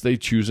 Once they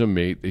choose a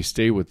mate, they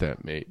stay with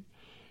that mate.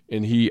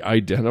 And he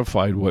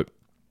identified what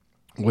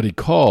he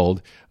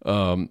called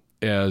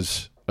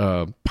as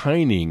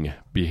pining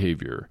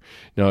behavior.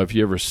 Now, if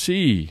you ever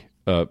see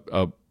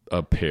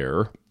a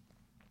pair,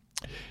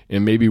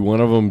 and maybe one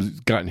of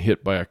them's gotten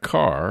hit by a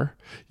car,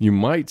 you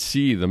might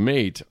see the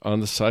mate on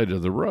the side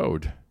of the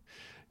road.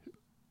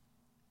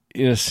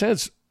 In a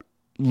sense,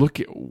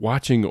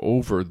 watching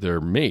over their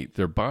mate,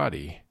 their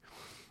body.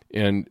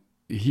 And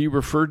he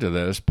referred to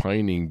that as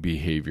pining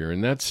behavior.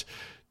 And that's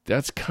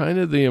kind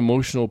of the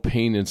emotional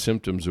pain and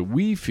symptoms that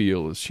we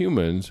feel as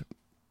humans,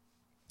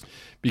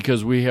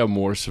 because we have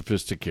more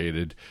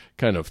sophisticated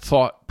kind of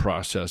thought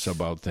process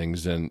about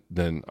things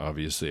than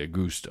obviously a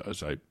goose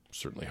does. I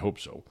certainly hope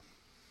so.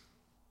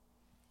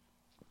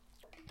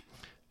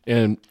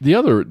 And the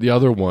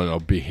other one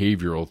of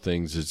behavioral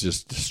things is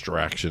just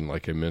distraction,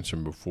 like I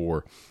mentioned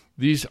before.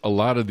 A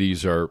lot of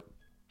these are,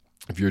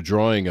 if you're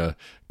drawing a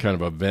kind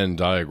of a Venn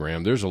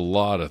diagram, there's a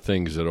lot of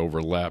things that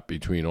overlap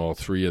between all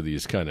three of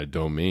these kind of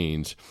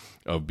domains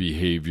of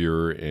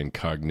behavior and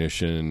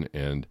cognition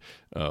and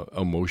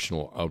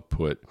emotional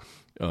output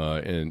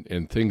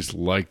and things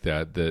like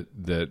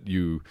that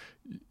you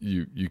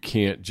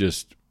can't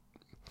just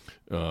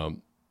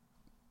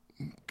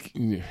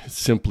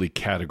simply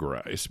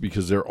categorize,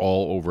 because they're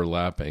all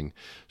overlapping.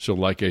 So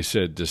like I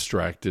said,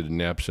 distracted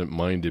and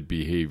absent-minded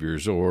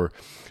behaviors, or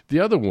the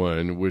other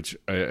one, which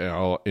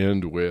I'll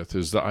end with,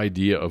 is the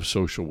idea of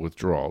social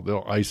withdrawal.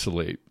 They'll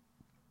isolate.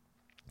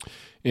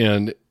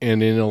 And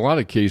in a lot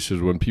of cases,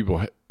 when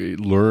people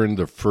learn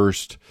the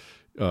first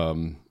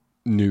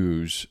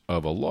news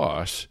of a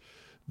loss,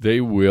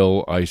 they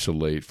will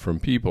isolate from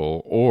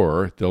people,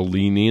 or they'll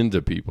lean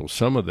into people.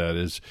 Some of that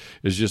is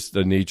just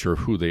the nature of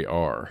who they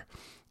are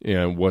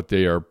and what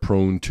they are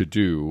prone to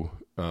do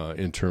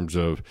in terms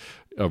of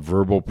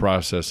verbal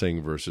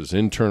processing versus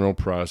internal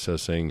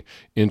processing,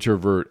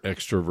 introvert,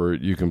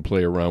 extrovert. You can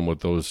play around with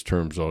those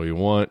terms all you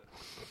want.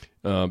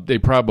 They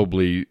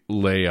probably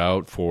lay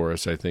out for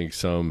us, I think,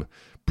 some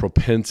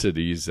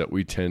propensities that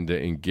we tend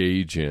to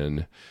engage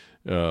in.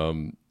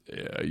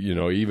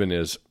 Even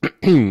as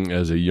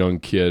as a young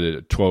kid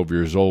at 12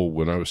 years old,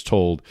 when I was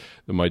told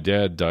that my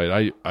dad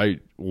died, I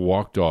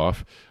walked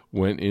off,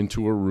 went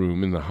into a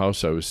room in the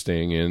house I was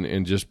staying in,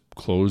 and just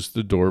closed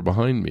the door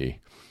behind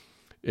me.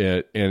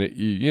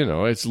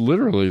 It's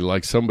literally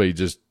like somebody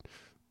just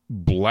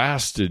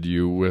blasted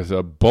you with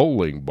a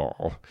bowling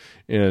ball,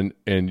 and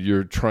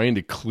you're trying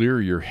to clear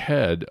your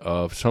head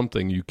of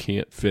something you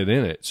can't fit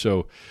in it.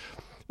 So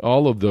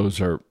all of those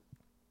are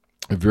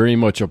very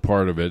much a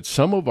part of it.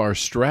 Some of our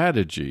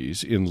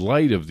strategies in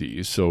light of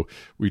these, so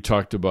we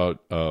talked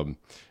about the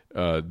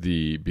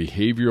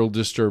behavioral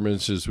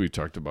disturbances, we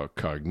talked about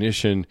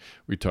cognition,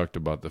 we talked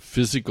about the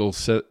physical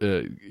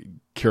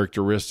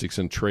characteristics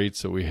and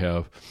traits that we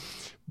have,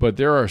 but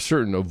there are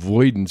certain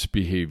avoidance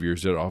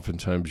behaviors that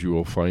oftentimes you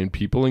will find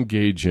people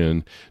engage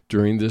in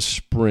during this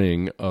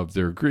spring of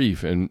their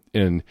grief, and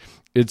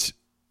it's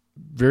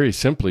very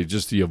simply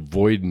just the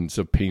avoidance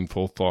of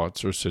painful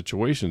thoughts or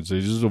situations. They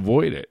just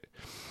avoid it.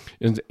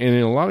 And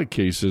in a lot of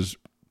cases,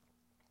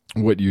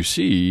 what you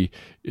see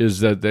is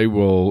that they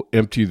will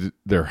empty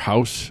their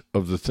house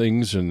of the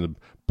things and the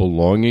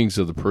belongings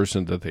of the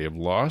person that they have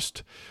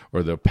lost,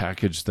 or they'll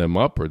package them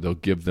up, or they'll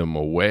give them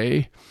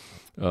away.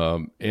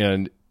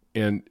 And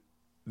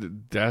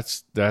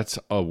that's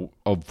a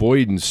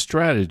avoidance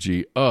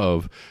strategy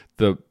of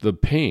the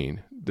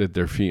pain that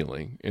they're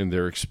feeling and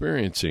they're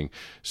experiencing.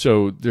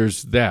 So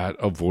there's that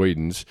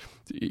avoidance.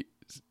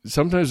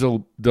 Sometimes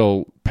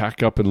they'll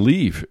pack up and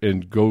leave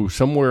and go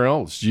somewhere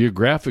else.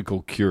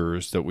 Geographical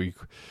cures that we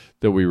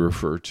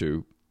refer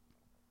to,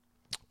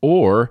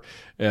 or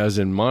as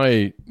in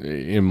my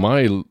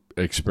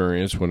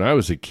experience when I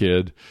was a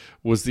kid,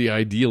 was the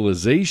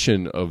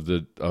idealization of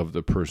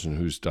the person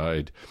who's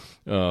died,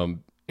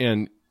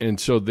 and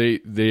so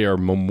they are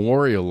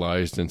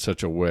memorialized in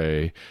such a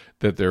way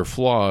that their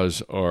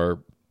flaws are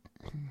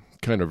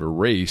kind of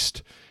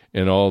erased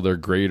and all their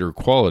greater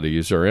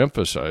qualities are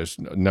emphasized.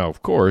 Now,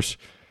 of course,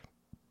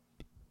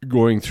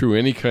 going through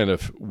any kind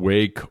of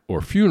wake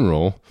or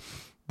funeral,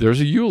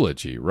 there's a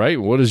eulogy, right?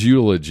 What does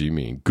eulogy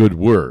mean? Good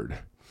word.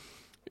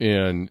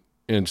 And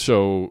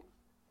so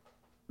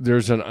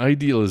there's an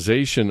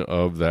idealization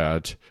of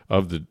that,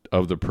 of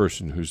the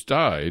person who's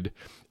died,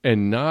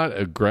 and not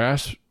a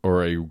grasp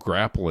or a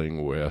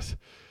grappling with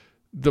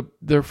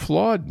their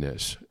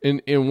flawedness.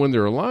 And when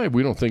they're alive,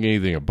 we don't think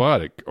anything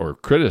about it or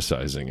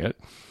criticizing it.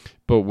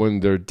 But when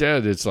they're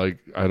dead, it's like,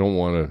 I don't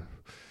want to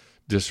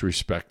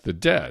disrespect the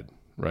dead,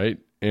 right?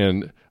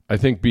 And I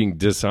think being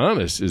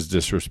dishonest is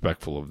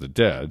disrespectful of the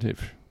dead,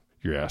 if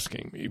you're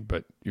asking me,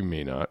 but you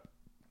may not.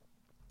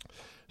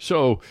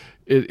 So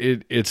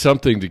it's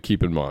something to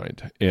keep in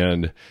mind.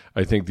 And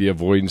I think the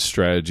avoidance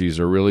strategies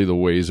are really the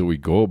ways that we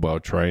go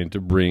about trying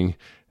to bring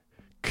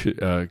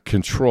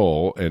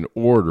control and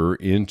order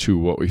into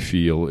what we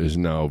feel is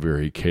now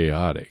very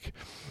chaotic.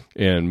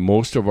 And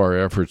most of our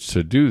efforts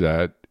to do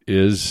that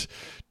is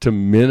to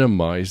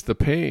minimize the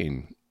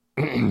pain.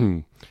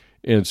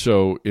 And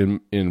so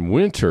in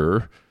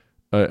winter,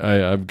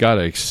 I've got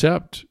to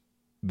accept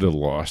the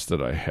loss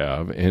that I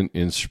have. And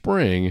in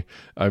spring,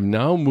 I've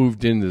now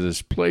moved into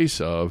this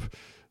place of,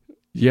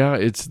 yeah,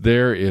 it's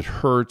there, it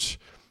hurts.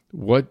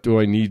 What do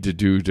I need to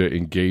do to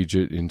engage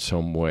it in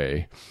some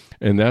way?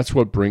 And that's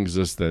what brings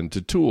us then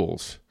to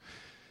tools.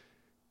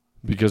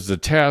 Because the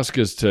task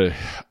is to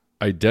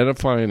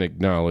identify and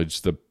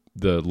acknowledge the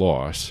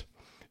loss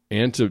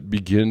and to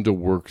begin to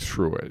work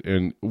through it.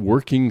 And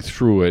working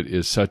through it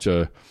is such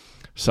a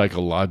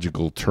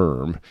psychological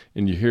term,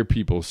 and you hear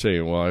people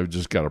saying, well, I've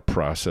just got to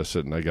process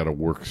it and I got to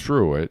work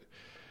through it.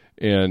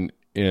 And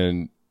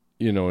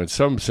you know, in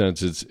some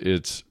sense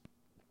it's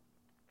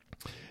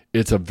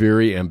a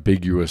very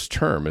ambiguous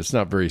term. It's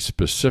not very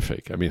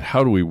specific. I mean,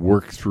 how do we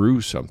work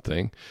through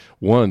something,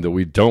 one, that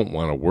we don't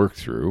want to work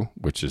through,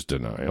 which is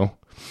denial,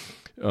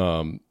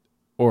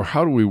 or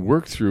how do we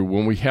work through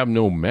when we have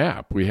no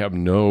map, we have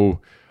no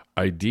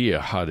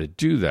idea how to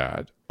do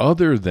that,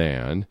 other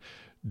than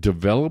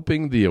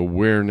developing the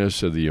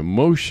awareness of the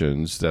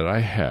emotions that I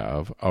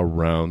have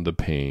around the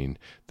pain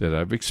that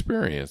I've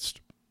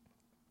experienced.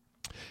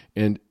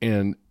 And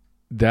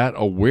that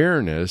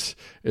awareness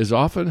is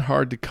often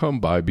hard to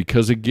come by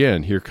because,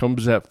 again, here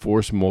comes that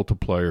force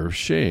multiplier of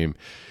shame,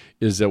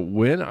 is that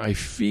when I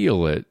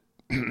feel it,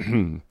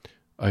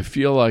 I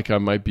feel like I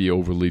might be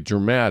overly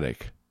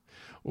dramatic,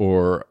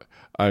 or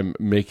I'm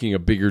making a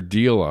bigger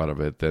deal out of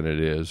it than it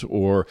is,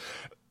 or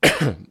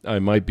I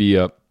might be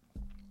a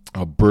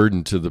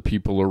burden to the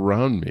people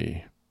around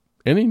me,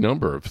 any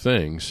number of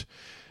things.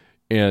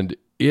 And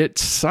it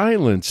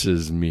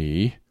silences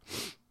me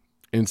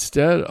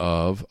instead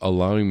of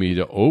allowing me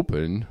to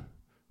open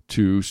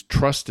to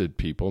trusted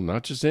people,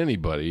 not just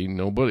anybody,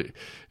 nobody.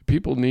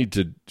 People need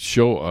to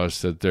show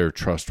us that they're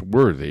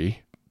trustworthy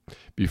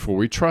before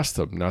we trust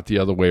them, not the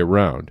other way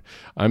around.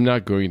 I'm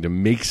not going to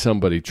make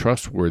somebody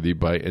trustworthy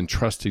by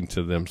entrusting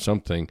to them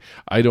something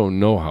I don't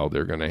know how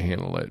they're going to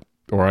handle it,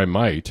 or I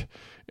might.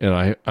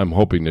 And I'm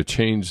hoping to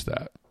change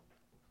that.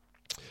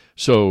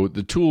 So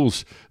the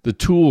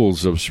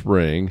tools of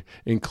spring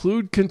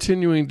include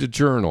continuing to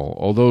journal,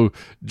 although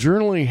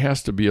journaling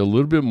has to be a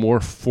little bit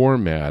more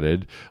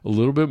formatted, a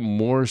little bit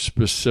more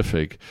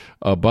specific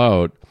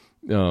about,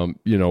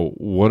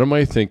 what am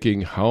I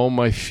thinking, how am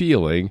I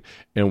feeling,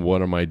 and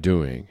what am I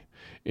doing?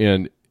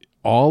 And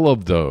all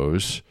of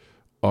those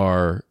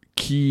are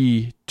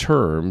key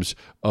terms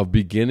of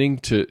beginning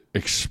to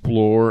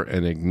explore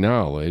and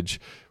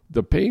acknowledge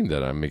the pain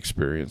that I'm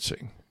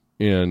experiencing,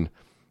 and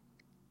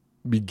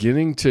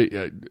beginning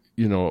to,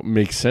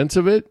 make sense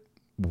of it,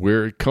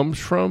 where it comes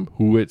from,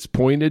 who it's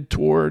pointed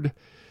toward,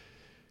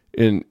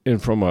 and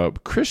from a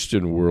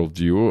Christian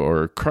worldview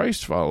or a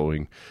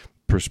Christ-following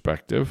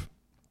perspective,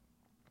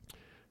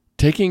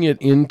 taking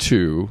it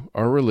into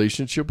our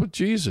relationship with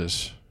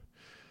Jesus.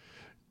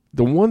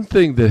 The one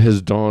thing that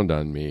has dawned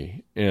on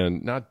me,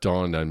 and not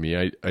dawned on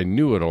me, I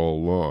knew it all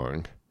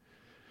along,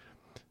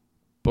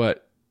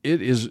 but it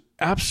is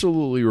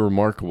absolutely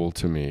remarkable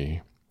to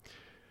me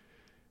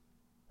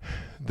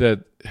that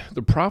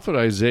the prophet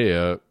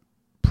Isaiah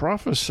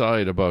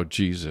prophesied about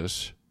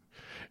Jesus,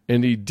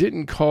 and he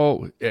didn't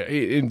call,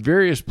 in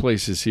various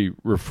places he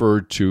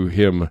referred to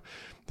him,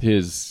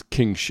 his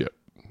kingship,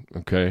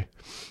 okay?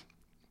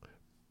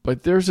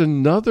 But there's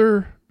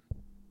another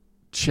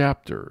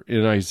chapter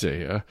in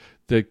Isaiah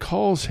that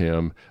calls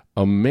him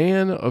a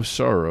man of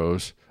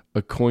sorrows,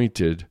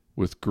 acquainted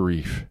with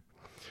grief,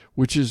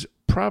 which is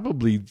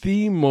probably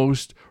the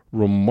most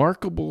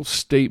remarkable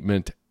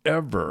statement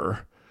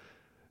ever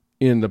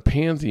in the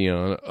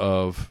pantheon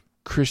of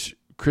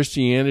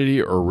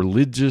Christianity or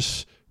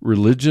religions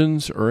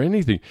or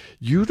anything.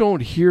 You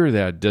don't hear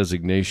that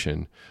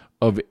designation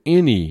of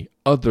any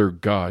other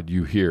God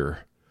you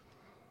hear.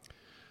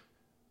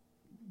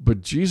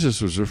 But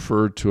Jesus was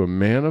referred to a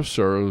man of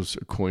sorrows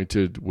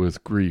acquainted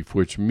with grief,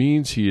 which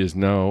means he is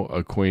now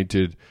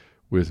acquainted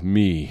with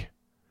me,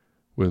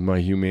 with my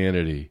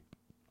humanity.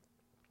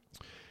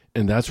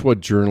 And that's what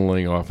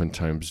journaling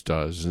oftentimes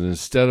does. And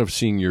instead of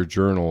seeing your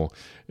journal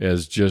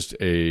as just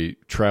a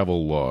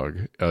travel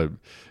log, a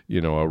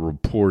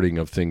reporting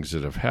of things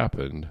that have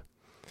happened,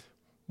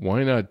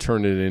 why not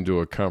turn it into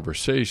a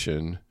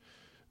conversation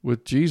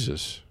with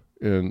Jesus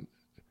and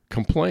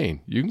complain?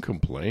 You can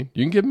complain.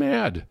 You can get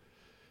mad.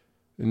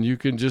 And you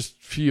can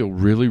just feel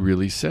really,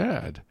 really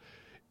sad.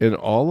 And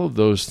all of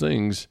those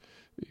things,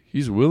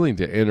 he's willing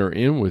to enter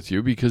in with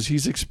you because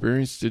he's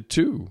experienced it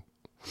too.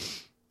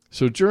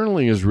 So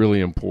journaling is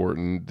really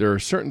important. There are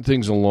certain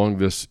things during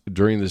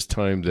this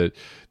time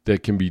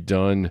that can be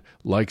done,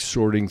 like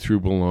sorting through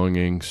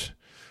belongings,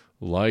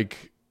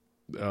 like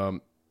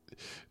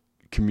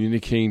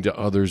communicating to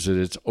others that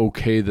it's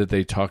okay that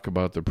they talk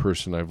about the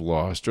person I've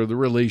lost or the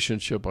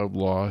relationship I've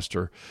lost,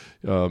 or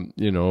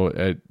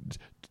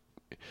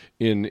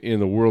in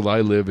the world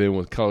I live in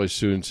with college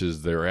students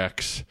is their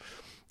ex,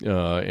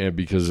 and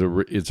because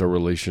it's a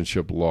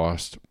relationship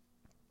lost.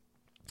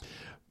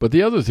 But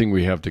the other thing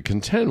we have to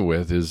contend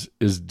with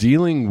is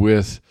dealing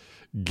with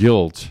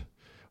guilt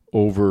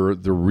over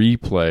the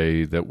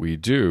replay that we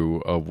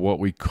do of what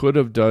we could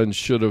have done,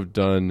 should have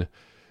done,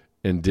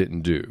 and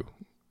didn't do.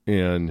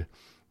 And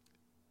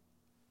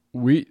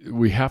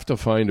we have to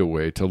find a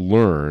way to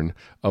learn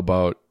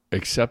about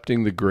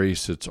accepting the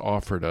grace that's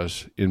offered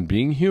us in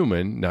being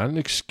human, not an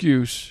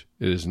excuse.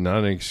 It is not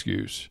an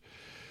excuse.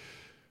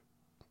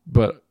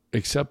 But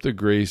accept the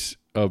grace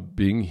of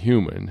being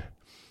human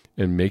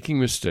and making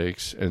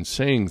mistakes and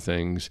saying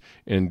things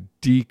and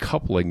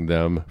decoupling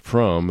them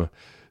from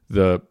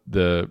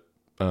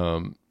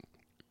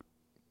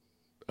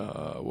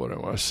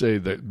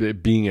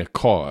being a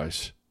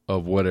cause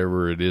of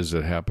whatever it is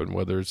that happened,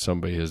 whether it's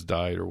somebody has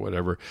died or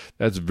whatever.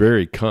 That's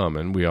very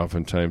common. We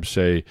oftentimes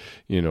say,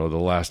 the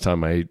last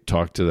time I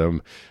talked to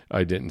them,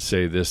 I didn't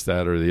say this,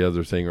 that, or the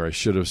other thing, or I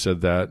should have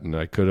said that, and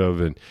I could have,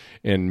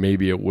 and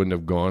maybe it wouldn't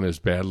have gone as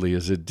badly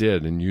as it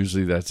did, and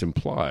usually that's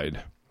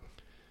implied.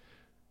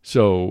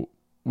 So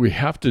we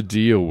have to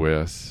deal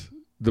with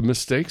the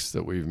mistakes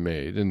that we've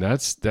made, and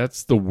that's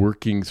the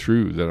working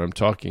through that I'm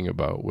talking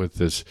about with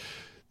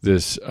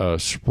this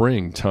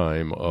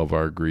springtime of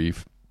our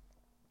grief.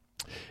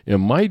 It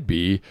might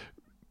be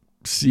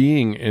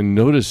seeing and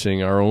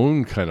noticing our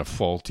own kind of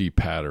faulty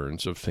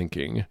patterns of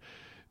thinking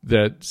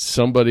that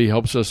somebody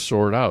helps us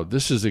sort out.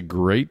 This is a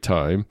great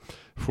time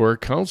for a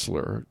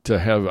counselor, to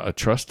have a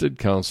trusted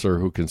counselor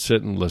who can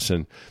sit and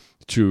listen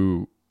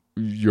to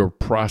your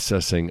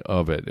processing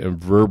of it. And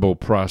verbal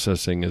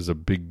processing is a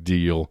big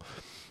deal,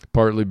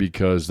 partly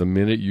because the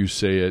minute you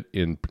say it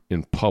in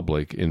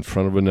public, in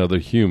front of another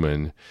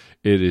human,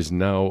 it is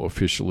now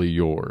officially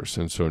yours.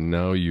 And so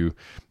now you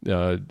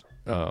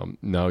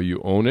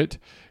own it,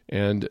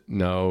 and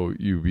now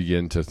you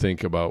begin to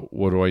think about,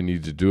 what do I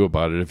need to do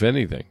about it, if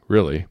anything,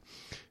 really.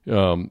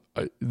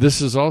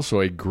 This is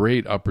also a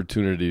great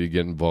opportunity to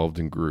get involved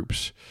in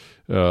groups.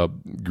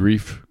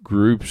 Grief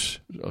groups,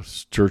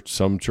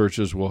 some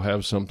churches will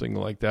have something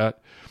like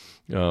that.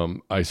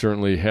 I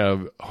certainly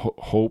have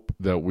hope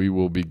that we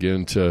will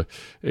begin to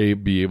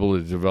be able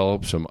to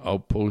develop some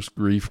outpost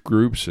grief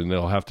groups, and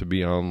they'll have to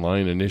be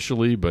online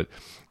initially, but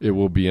it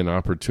will be an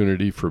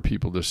opportunity for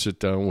people to sit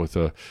down with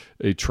a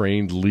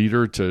trained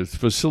leader to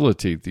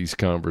facilitate these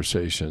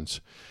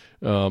conversations.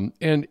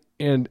 And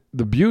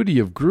the beauty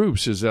of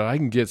groups is that I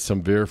can get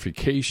some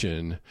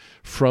verification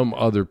from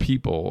other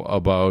people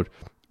about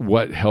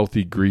what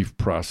healthy grief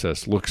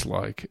process looks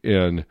like,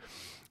 and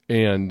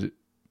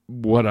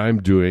what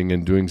I'm doing,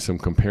 and doing some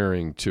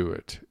comparing to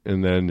it.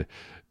 And then,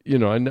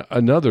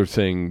 another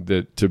thing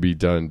that to be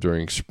done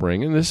during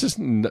spring, and this is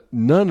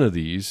none of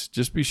these,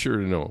 just be sure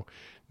to know,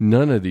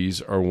 none of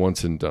these are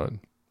once and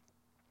done.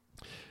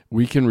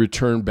 We can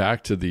return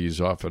back to these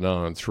off and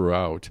on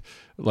throughout,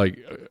 like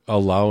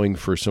allowing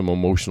for some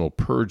emotional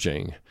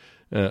purging.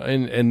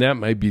 And that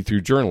might be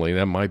through journaling.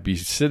 That might be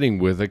sitting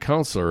with a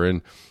counselor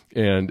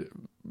and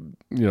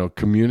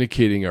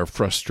communicating our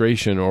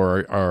frustration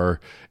or our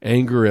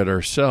anger at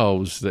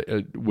ourselves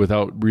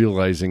without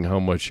realizing how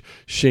much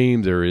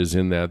shame there is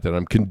in that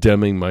I'm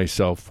condemning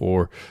myself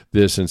for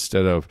this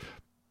instead of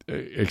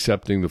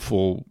accepting the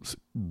full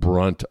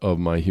brunt of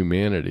my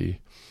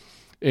humanity.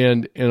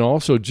 And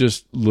also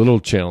just little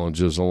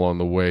challenges along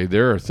the way.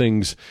 There are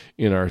things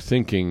in our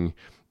thinking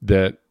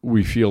that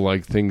we feel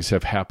like things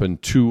have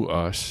happened to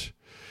us,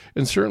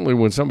 And certainly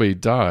when somebody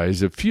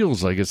dies, it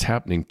feels like it's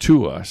happening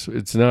to us.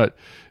 It's not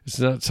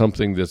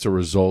something that's a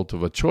result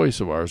of a choice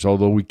of ours,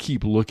 although we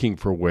keep looking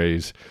for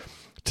ways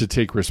to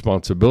take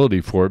responsibility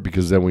for it,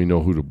 because then we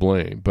know who to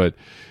blame. But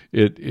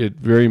it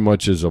very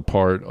much is a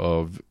part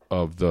of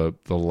the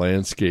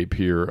landscape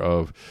here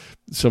of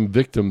some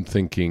victim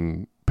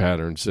thinking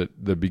patterns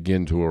that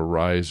begin to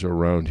arise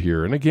around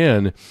here. And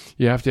again,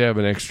 you have to have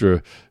an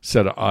extra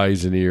set of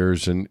eyes and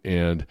ears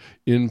and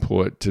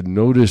input to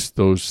notice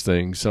those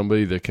things,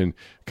 somebody that can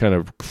kind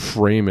of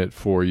frame it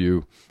for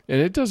you.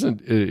 And it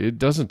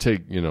doesn't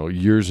take,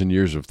 years and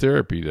years of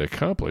therapy to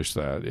accomplish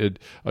that.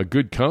 A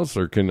good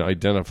counselor can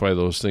identify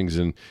those things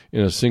in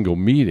a single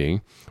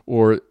meeting,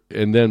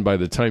 and then by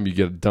the time you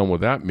get done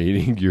with that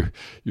meeting,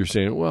 you're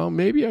saying, well,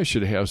 maybe I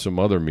should have some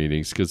other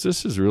meetings, because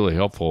this is really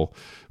helpful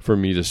for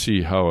me to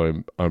see how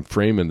I'm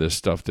framing this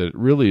stuff that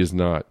really is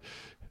not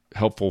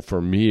helpful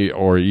for me,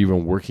 or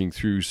even working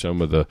through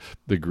some of the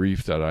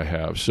grief that I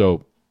have.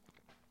 So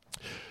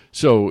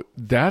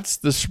that's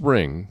the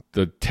spring.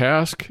 The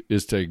task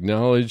is to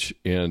acknowledge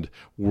and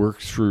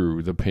work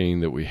through the pain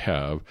that we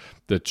have.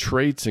 The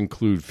traits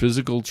include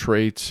physical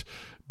traits,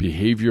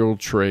 behavioral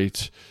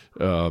traits,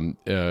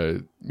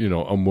 certainly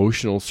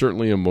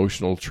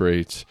emotional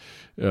traits,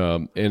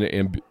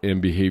 and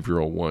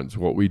behavioral ones,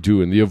 what we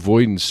do, and the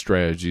avoidance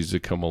strategies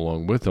that come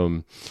along with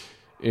them.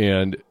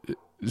 And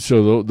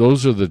so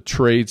those are the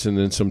traits, and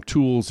then some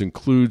tools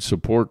include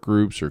support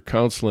groups or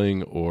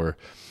counseling, or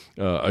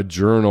a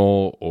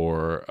journal,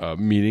 or a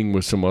meeting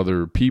with some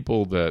other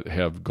people that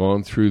have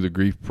gone through the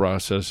grief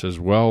process as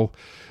well.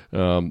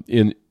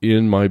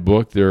 In my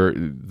book,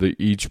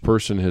 each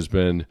person has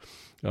been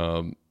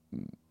found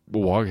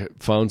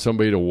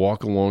somebody to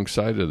walk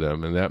alongside of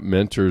them, and that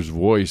mentor's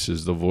voice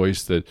is the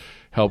voice that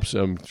helps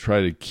them try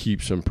to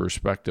keep some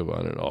perspective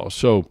on it all.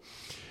 So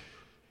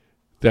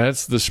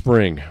that's the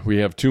spring. We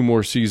have 2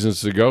 more seasons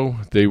to go.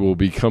 They will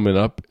be coming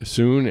up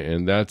soon,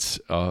 and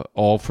that's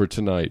all for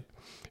tonight.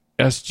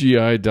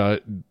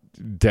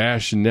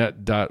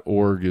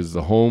 SGI-net.org is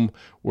the home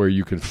where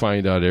you can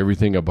find out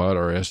everything about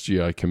our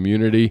SGI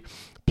community.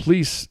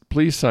 Please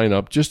sign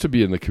up just to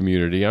be in the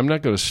community. I'm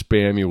not going to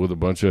spam you with a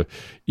bunch of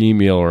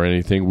email or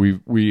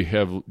anything. We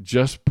have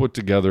just put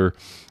together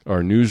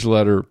our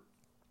newsletter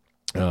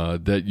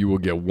that you will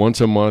get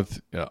once a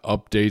month,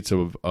 updates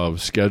of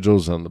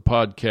schedules on the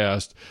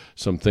podcast,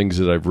 some things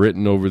that I've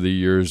written over the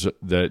years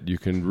that you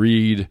can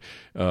read,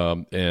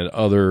 and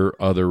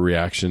other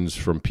reactions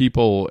from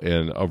people,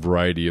 and a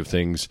variety of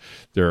things.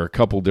 There are a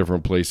couple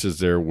different places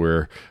there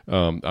where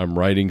I'm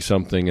writing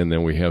something, and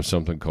then we have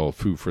something called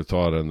Food for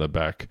Thought on the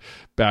back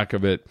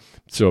of it.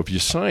 So if you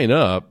sign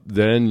up,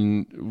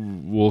 then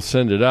we'll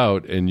send it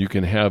out, and you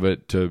can have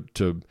it to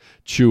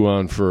chew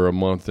on for a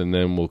month, and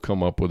then we'll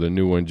come up with a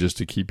new one just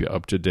to keep you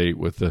up to date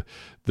with the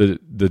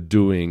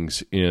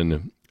doings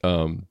in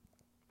the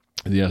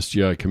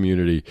SGI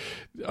community.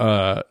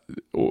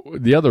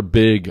 The other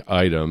big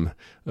item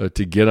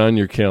to get on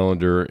your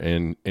calendar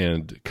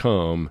and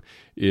come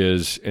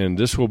is, and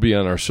this will be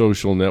on our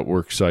social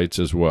network sites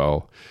as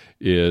well,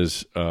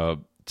 is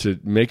to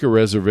make a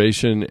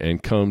reservation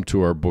and come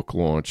to our book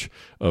launch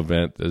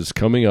event that is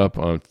coming up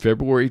on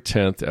February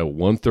 10th at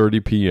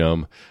 1:30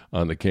 p.m.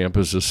 on the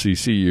campus of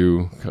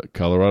CCU,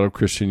 Colorado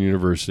Christian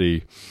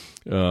University.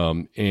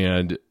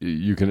 And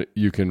you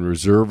can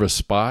reserve a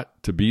spot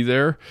to be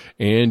there,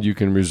 and you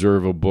can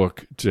reserve a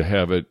book to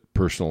have it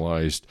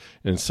personalized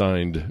and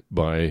signed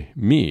by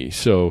me.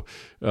 So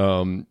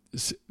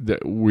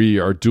that we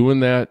are doing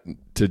that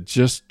to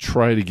just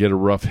try to get a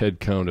rough head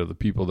count of the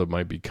people that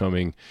might be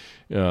coming.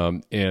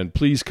 And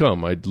please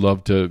come. I'd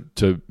love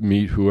to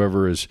meet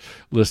whoever is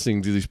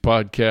listening to these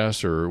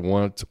podcasts or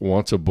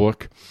wants a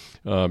book.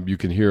 You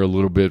can hear a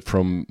little bit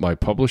from my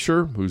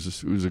publisher,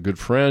 who's a good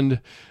friend,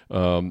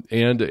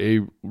 and a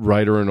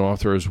writer and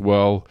author as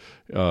well.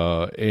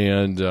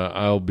 And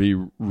I'll be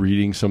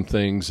reading some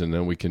things, and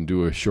then we can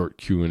do a short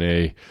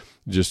Q&A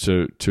just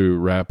to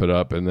wrap it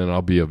up, and then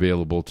I'll be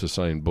available to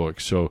sign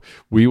books. So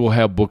we will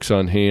have books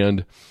on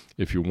hand.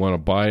 If you want to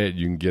buy it,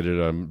 you can get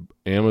it on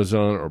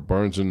Amazon or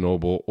Barnes &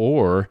 Noble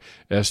or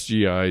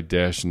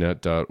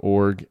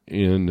sgi-net.org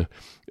in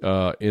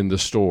the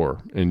store,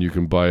 and you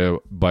can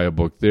buy a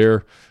book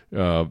there.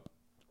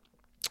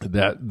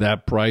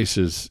 That price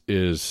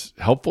is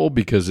helpful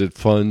because it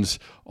funds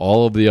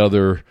all of the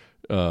other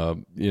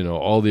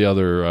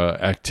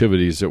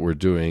activities that we're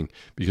doing,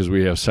 because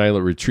we have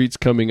silent retreats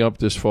coming up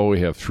this fall. We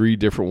have 3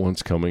 different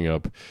ones coming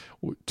up.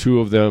 2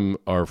 of them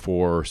are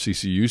for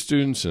CCU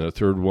students, and a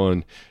third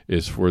one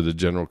is for the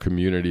general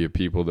community of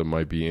people that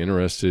might be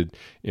interested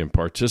in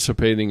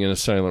participating in a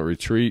silent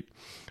retreat.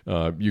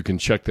 You can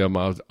check them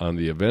out on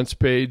the events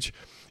page.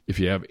 If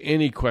you have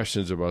any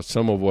questions about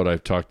some of what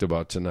I've talked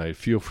about tonight,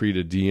 feel free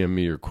to DM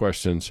me your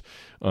questions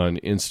on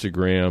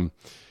Instagram,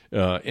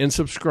 and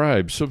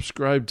subscribe to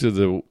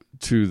the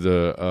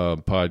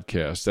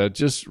podcast. That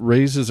just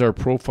raises our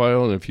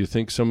profile, and if you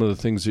think some of the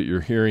things that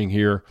you're hearing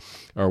here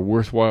are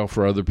worthwhile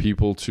for other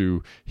people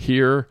to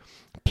hear,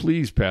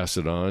 please pass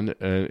it on,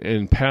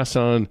 and pass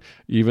on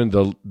even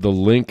the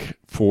link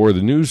for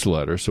the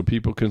newsletter so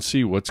people can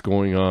see what's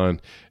going on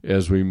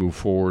as we move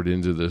forward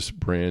into this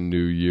brand new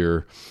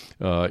year.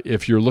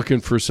 If you're looking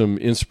for some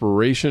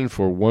inspiration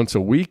for once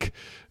a week,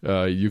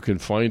 you can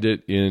find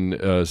it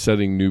in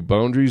Setting New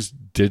Boundaries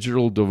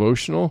digital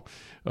devotional.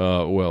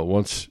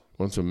 Once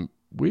a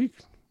week.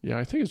 Yeah,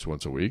 I think it's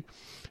once a week.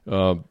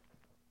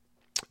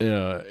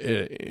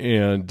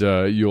 And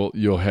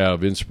you'll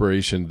have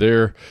inspiration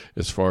there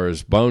as far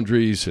as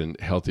boundaries and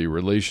healthy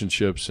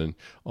relationships and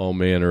all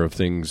manner of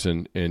things,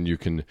 and you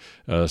can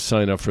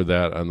sign up for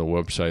that on the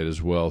website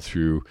as well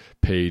through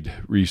paid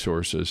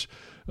resources.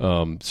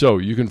 So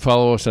you can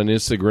follow us on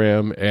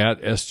Instagram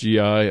at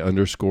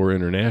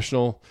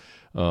SGI_international,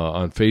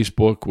 on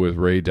Facebook with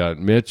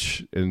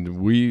Ray.Mitch, and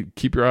we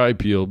keep your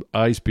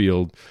eyes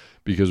peeled,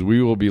 because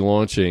we will be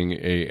launching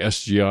a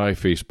SGI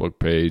Facebook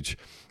page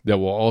that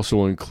will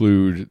also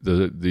include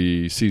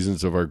the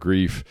Seasons of Our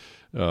Grief.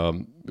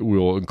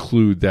 We'll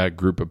include that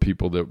group of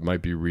people that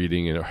might be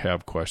reading and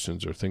have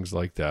questions or things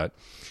like that.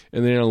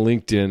 And then on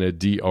LinkedIn at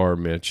Dr.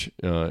 Mitch,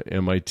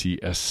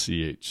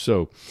 MITSCH.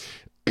 So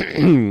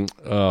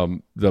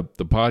the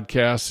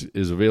podcast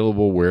is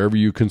available wherever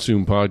you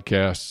consume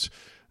podcasts,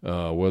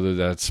 whether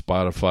that's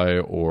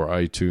Spotify or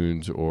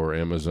iTunes or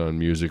Amazon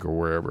Music or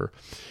wherever.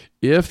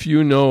 If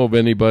you know of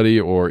anybody,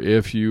 or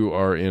if you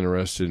are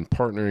interested in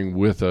partnering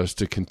with us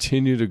to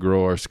continue to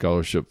grow our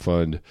scholarship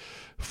fund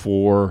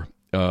for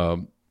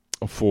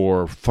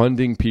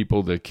funding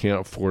people that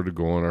can't afford to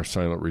go on our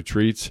silent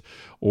retreats,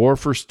 or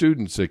for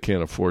students that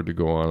can't afford to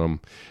go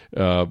on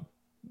them,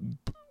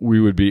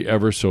 we would be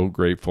ever so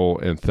grateful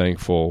and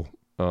thankful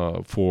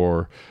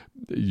for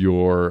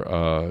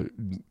your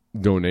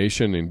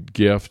donation and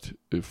gift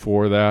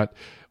for that.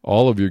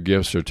 All of your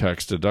gifts are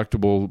tax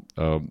deductible.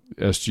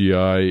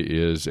 SGI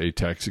is a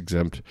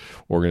tax-exempt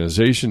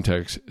organization,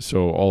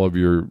 so all of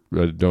your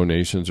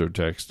donations are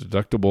tax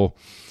deductible.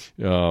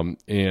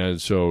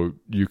 And so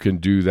you can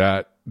do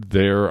that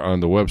there on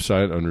the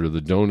website under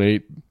the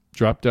donate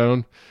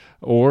dropdown.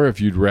 Or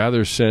if you'd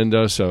rather send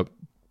us a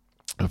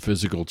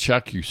physical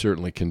check, you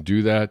certainly can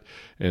do that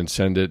and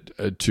send it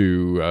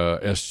to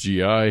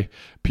SGI,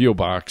 P.O.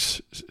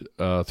 Box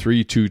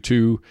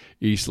 322,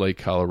 East Lake,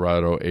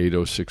 Colorado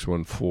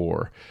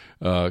 80614.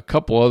 A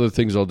couple other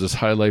things I'll just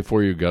highlight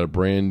for you. You've got a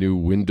brand new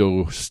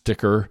window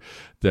sticker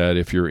that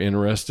if you're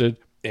interested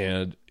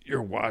and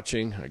you're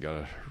watching, I got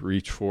to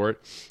reach for it,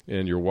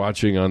 and you're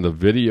watching on the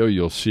video,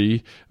 you'll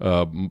see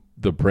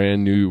the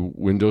brand new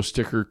window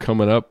sticker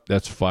coming up.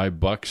 That's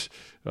 $5.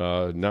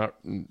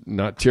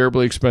 Not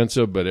terribly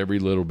expensive, but every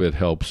little bit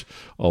helps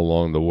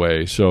along the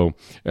way. So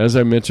as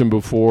I mentioned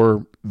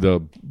before,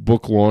 the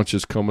book launch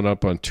is coming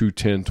up on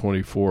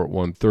 2/10/24 at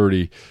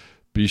 1:30.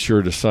 Be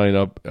sure to sign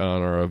up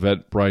on our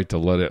Eventbrite to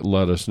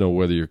let us know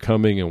whether you're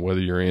coming and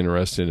whether you're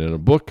interested in a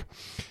book.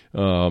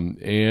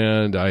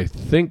 And I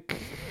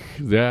think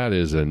that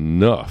is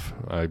enough.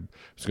 I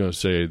was going to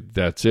say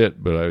that's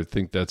it, but I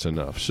think that's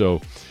enough.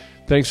 So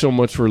thanks so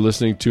much for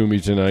listening to me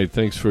tonight.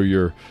 Thanks for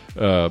your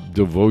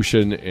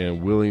devotion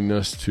and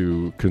willingness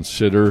to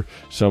consider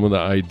some of the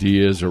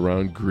ideas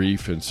around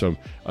grief and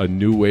a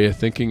new way of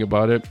thinking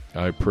about it.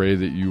 I pray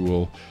that you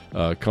will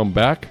come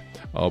back.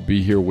 I'll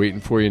be here waiting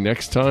for you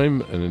next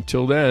time. And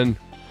until then,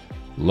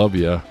 love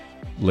ya.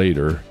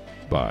 Later.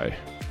 Bye.